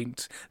the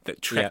point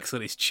that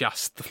Trexel is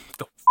just the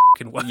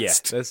fucking worst. Yeah,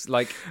 there's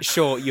like,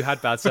 sure, you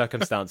had bad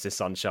circumstances,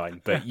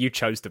 Sunshine, but you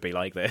chose to be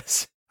like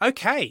this.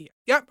 Okay.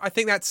 Yep, I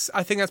think that's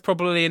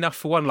probably enough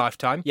for one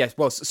lifetime. Yes,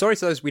 well, sorry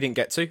to those we didn't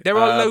get to. There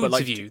are loads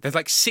of you. There's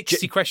like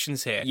 60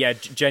 questions here. Yeah,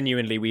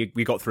 genuinely, we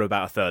got through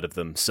about a third of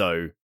them.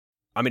 So,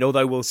 I mean,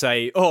 although we'll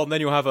say, oh, and then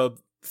you'll have a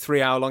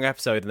 3-hour-long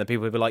episode, and then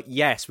people will be like,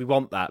 yes, we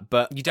want that.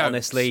 But you don't.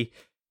 Honestly,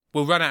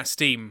 we'll run out of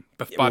steam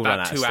by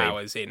about 2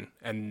 hours in,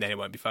 and then it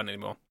won't be fun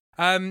anymore.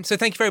 So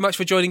thank you very much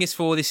for joining us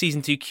for this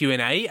Season 2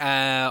 Q&A.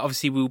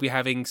 Obviously, we'll be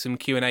having some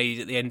Q&As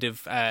at the end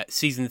of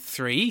Season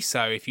 3,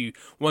 so if you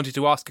wanted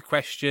to ask a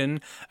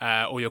question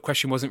or your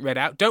question wasn't read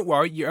out, don't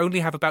worry, you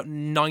only have about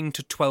 9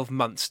 to 12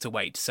 months to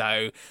wait,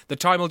 so the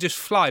time will just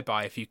fly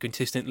by if you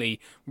consistently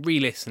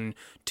re-listen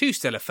to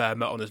Stellar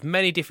Firma on as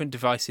many different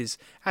devices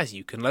as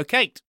you can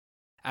locate.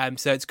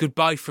 So it's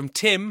goodbye from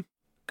Tim.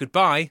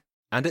 Goodbye.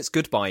 And it's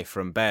goodbye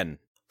from Ben.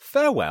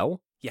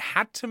 Farewell. You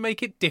had to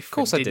make it different. Of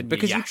course I did,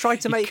 because you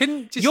tried to make...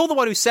 Just... You're the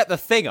one who set the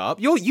thing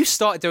up. You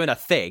started doing a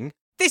thing.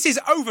 This is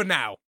over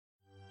now.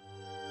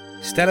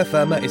 Stellar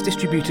Firma is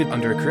distributed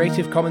under a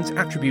Creative Commons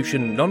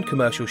Attribution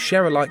Non-Commercial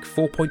Share-alike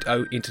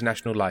 4.0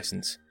 international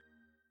license.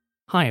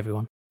 Hi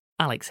everyone,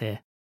 Alex here.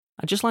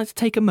 I'd just like to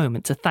take a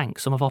moment to thank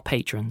some of our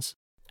patrons.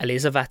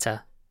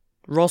 Elizaveta,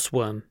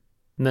 Rosworm,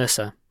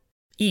 Mercer,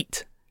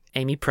 Eat,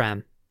 Amy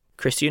Pram,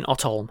 Christian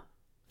Ottolm,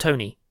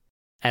 Tony,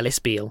 Ellis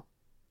Beale,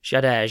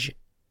 Shadej,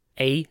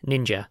 A.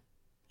 Ninja,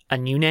 A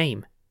New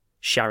Name,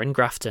 Sharon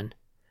Grafton,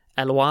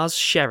 Eloise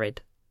Sherrid,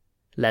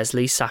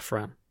 Leslie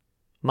Safran,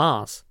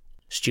 Mars,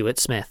 Stuart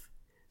Smith,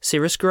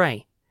 Cirrus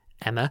Gray,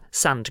 Emma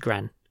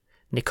Sandgren,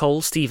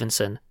 Nicole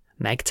Stevenson,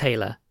 Meg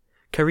Taylor,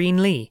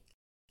 Kareen Lee,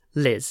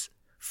 Liz,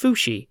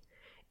 Fushi,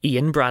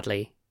 Ian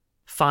Bradley,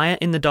 Fire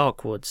in the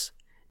Darkwoods,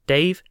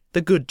 Dave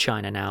the Good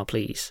China Now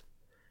Please,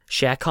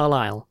 Cher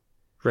Carlisle,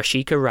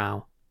 Rashika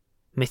Rao,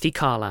 Mithy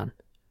Carlan,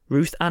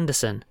 Ruth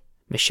Anderson,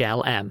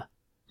 Michelle M.,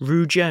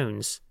 Rue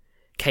Jones,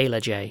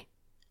 Kayla J.,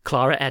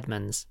 Clara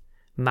Edmonds,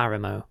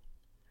 Marimo,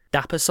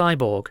 Dapper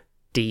Cyborg,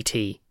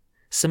 DT,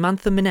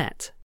 Samantha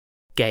Minette,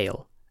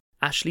 Gail,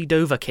 Ashley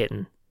Dover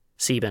Kitten,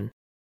 Seben,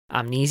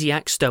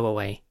 Amnesiac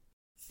Stowaway,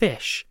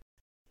 Fish,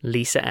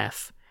 Lisa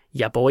F.,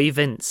 Yaboy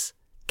Vince,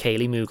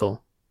 Kaylee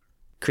Moogle,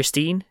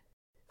 Christine,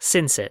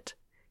 Sinsit,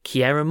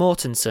 Kiera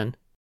Mortensen,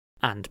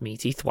 and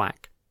Meaty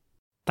Thwack.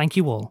 Thank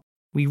you all.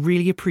 We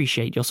really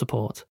appreciate your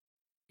support.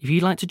 If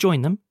you'd like to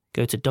join them,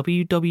 go to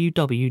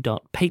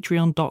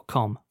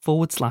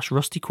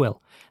www.patreon.com/rustyquill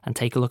and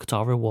take a look at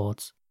our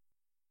rewards.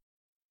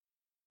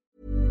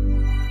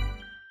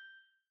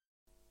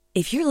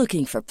 If you're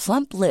looking for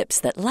plump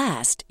lips that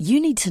last, you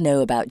need to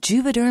know about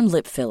Juvederm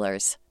lip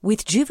fillers.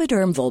 With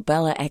Juvederm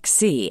Volbella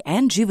XC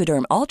and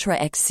Juvederm Ultra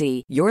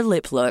XC, your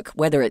lip look,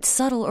 whether it's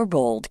subtle or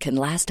bold, can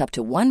last up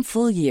to 1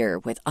 full year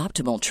with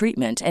optimal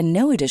treatment and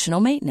no additional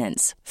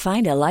maintenance.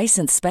 Find a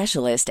licensed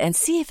specialist and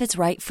see if it's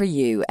right for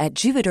you at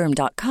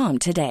Juvederm.com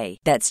today.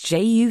 That's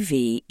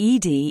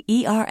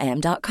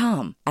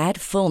JUVEDERM.com.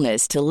 Add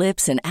fullness to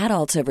lips in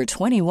adults over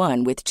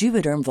 21 with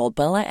Juvederm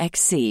Volbella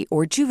XC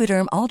or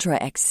Juvederm Ultra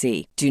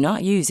XC. Do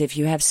not use if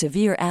you have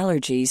severe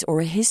allergies or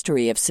a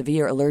history of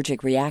severe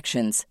allergic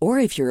reactions, or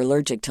if you're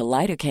allergic to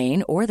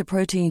lidocaine or the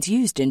proteins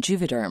used in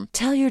Juvederm.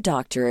 Tell your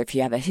doctor if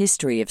you have a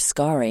history of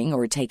scarring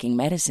or taking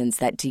medicines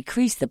that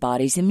decrease the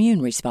body's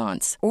immune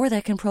response or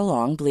that can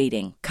prolong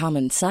bleeding.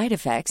 Common side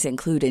effects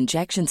include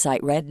injection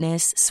site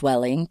redness,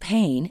 swelling,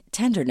 pain,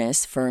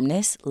 tenderness,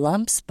 firmness,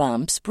 lumps,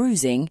 bumps,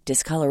 bruising,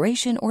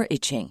 discoloration, or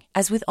itching.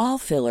 As with all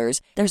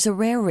fillers, there's a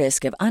rare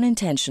risk of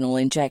unintentional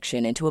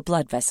injection into a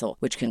blood vessel,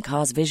 which can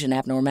cause vision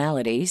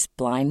abnormalities,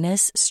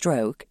 blindness,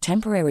 stroke,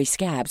 temporary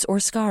scabs,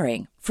 or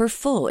scarring. For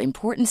full,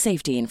 important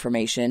safety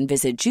information,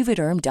 visit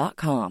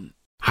Juvederm.com.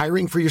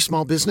 Hiring for your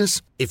small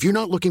business? If you're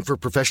not looking for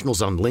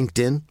professionals on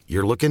LinkedIn,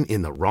 you're looking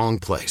in the wrong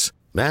place.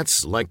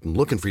 That's like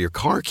looking for your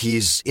car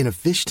keys in a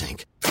fish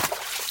tank.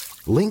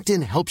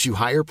 LinkedIn helps you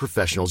hire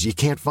professionals you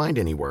can't find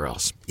anywhere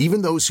else,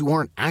 even those who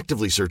aren't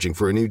actively searching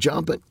for a new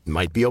job but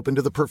might be open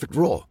to the perfect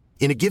role.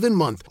 In a given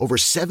month, over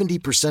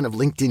 70% of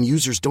LinkedIn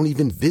users don't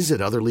even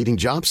visit other leading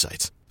job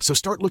sites. So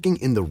start looking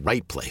in the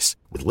right place.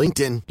 With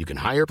LinkedIn, you can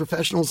hire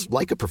professionals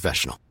like a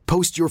professional.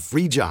 Post your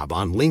free job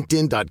on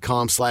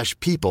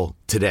linkedin.com/people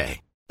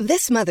today.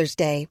 This Mother's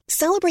Day,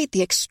 celebrate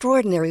the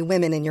extraordinary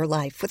women in your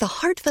life with a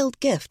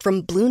heartfelt gift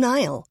from Blue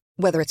Nile.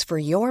 Whether it's for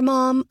your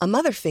mom, a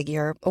mother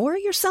figure, or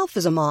yourself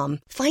as a mom,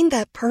 find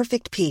that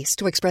perfect piece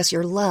to express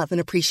your love and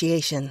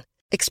appreciation.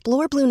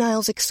 Explore Blue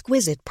Nile's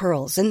exquisite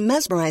pearls and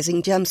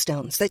mesmerizing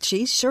gemstones that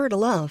she's sure to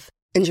love.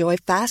 Enjoy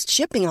fast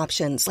shipping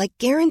options like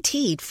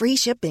guaranteed free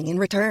shipping and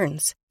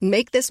returns.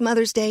 Make this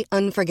Mother's Day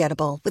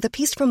unforgettable with a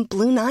piece from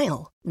Blue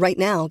Nile. Right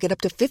now, get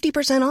up to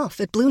 50% off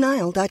at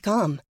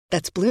BlueNile.com.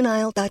 That's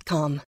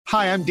BlueNile.com.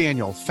 Hi, I'm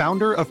Daniel,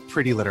 founder of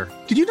Pretty Litter.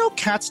 Did you know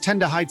cats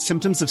tend to hide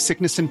symptoms of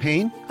sickness and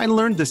pain? I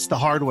learned this the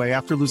hard way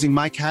after losing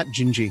my cat,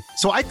 Gingy.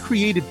 So I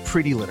created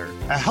Pretty Litter,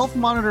 a health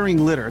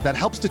monitoring litter that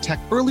helps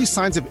detect early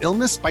signs of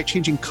illness by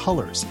changing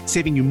colors,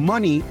 saving you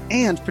money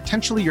and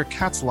potentially your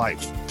cat's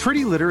life.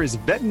 Pretty Litter is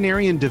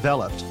veterinarian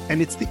developed,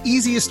 and it's the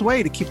easiest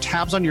way to keep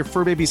tabs on your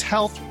fur baby's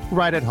health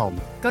right at home.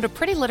 Go to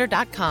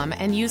prettylitter.com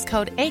and use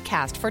code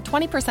ACAST for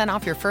 20%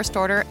 off your first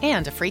order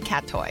and a free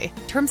cat toy.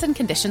 Terms and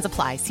conditions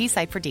apply. See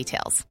site for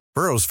details.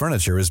 Burrow's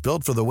furniture is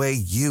built for the way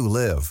you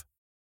live.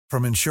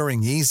 From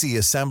ensuring easy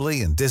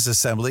assembly and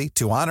disassembly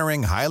to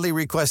honoring highly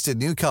requested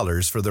new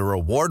colors for their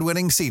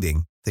award-winning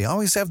seating, they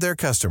always have their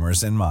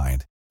customers in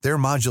mind. Their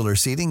modular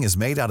seating is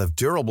made out of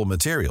durable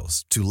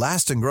materials to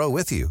last and grow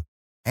with you.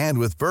 And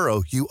with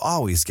Burrow, you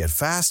always get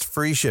fast,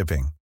 free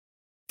shipping.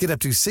 Get up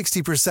to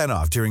 60%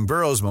 off during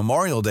Burrow's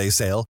Memorial Day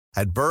sale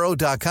at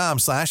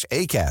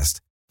burrow.com/ACAST.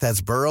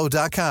 That's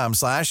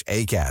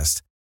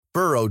burrow.com/ACAST.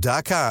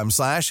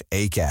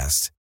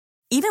 burrow.com/ACAST.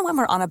 Even when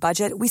we're on a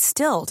budget, we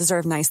still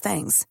deserve nice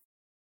things.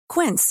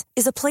 Quince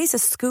is a place to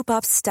scoop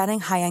up stunning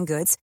high-end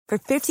goods for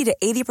 50 to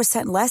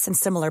 80% less than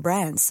similar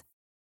brands.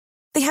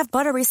 They have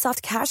buttery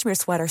soft cashmere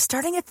sweaters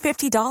starting at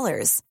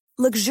 $50,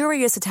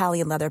 luxurious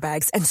Italian leather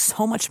bags, and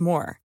so much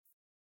more.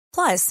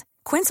 Plus,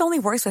 Quince only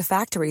works with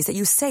factories that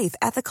use safe,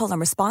 ethical, and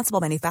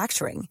responsible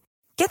manufacturing.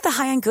 Get the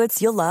high-end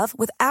goods you'll love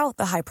without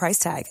the high price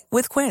tag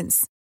with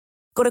Quince.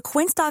 Go to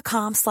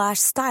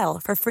quince.com/style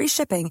for free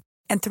shipping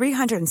and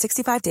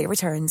 365-day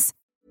returns.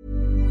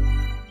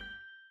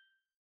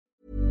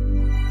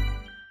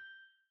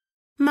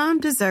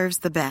 Mom deserves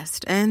the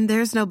best, and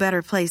there's no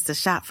better place to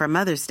shop for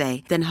Mother's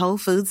Day than Whole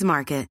Foods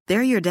Market.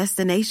 They're your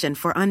destination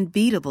for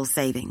unbeatable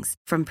savings,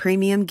 from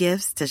premium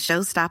gifts to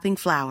show-stopping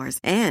flowers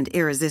and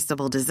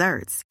irresistible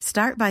desserts.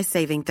 Start by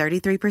saving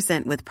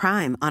 33% with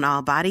Prime on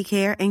all body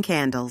care and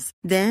candles.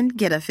 Then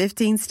get a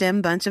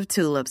 15-stem bunch of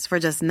tulips for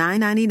just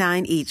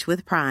 $9.99 each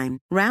with Prime.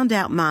 Round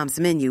out Mom's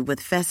menu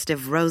with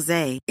festive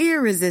rosé,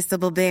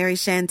 irresistible berry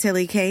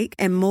chantilly cake,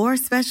 and more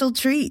special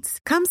treats.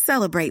 Come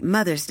celebrate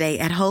Mother's Day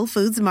at Whole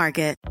Foods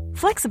Market.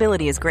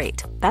 Flexibility is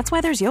great. That's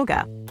why there's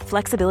yoga.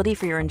 Flexibility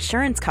for your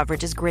insurance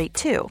coverage is great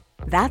too.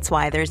 That's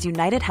why there's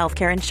United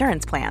Healthcare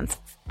Insurance Plans.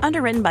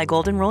 Underwritten by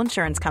Golden Rule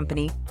Insurance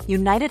Company,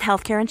 United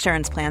Healthcare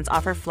Insurance Plans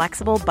offer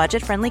flexible,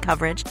 budget-friendly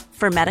coverage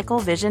for medical,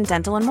 vision,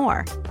 dental, and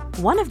more.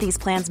 One of these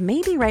plans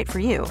may be right for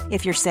you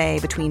if you're, say,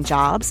 between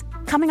jobs,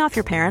 coming off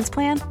your parents'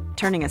 plan,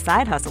 turning a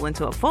side hustle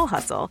into a full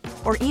hustle,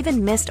 or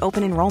even missed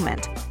open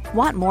enrollment.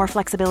 Want more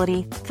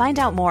flexibility? Find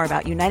out more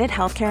about United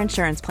Healthcare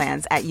Insurance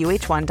Plans at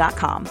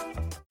uh1.com.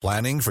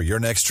 Planning for your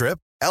next trip?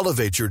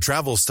 Elevate your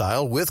travel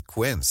style with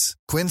Quince.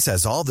 Quince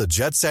has all the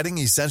jet-setting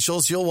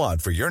essentials you'll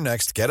want for your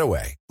next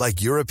getaway,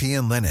 like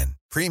European linen,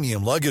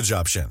 premium luggage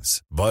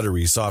options,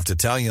 buttery soft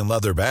Italian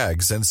leather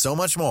bags, and so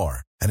much more.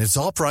 And it's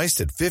all priced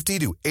at 50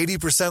 to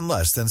 80%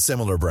 less than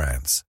similar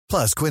brands.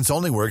 Plus, Quince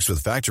only works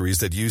with factories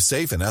that use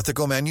safe and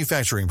ethical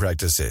manufacturing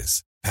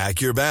practices.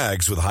 Pack your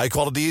bags with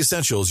high-quality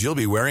essentials you'll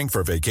be wearing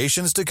for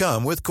vacations to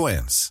come with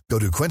Quince. Go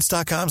to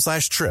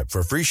quince.com/trip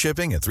for free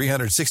shipping and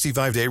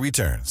 365-day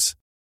returns.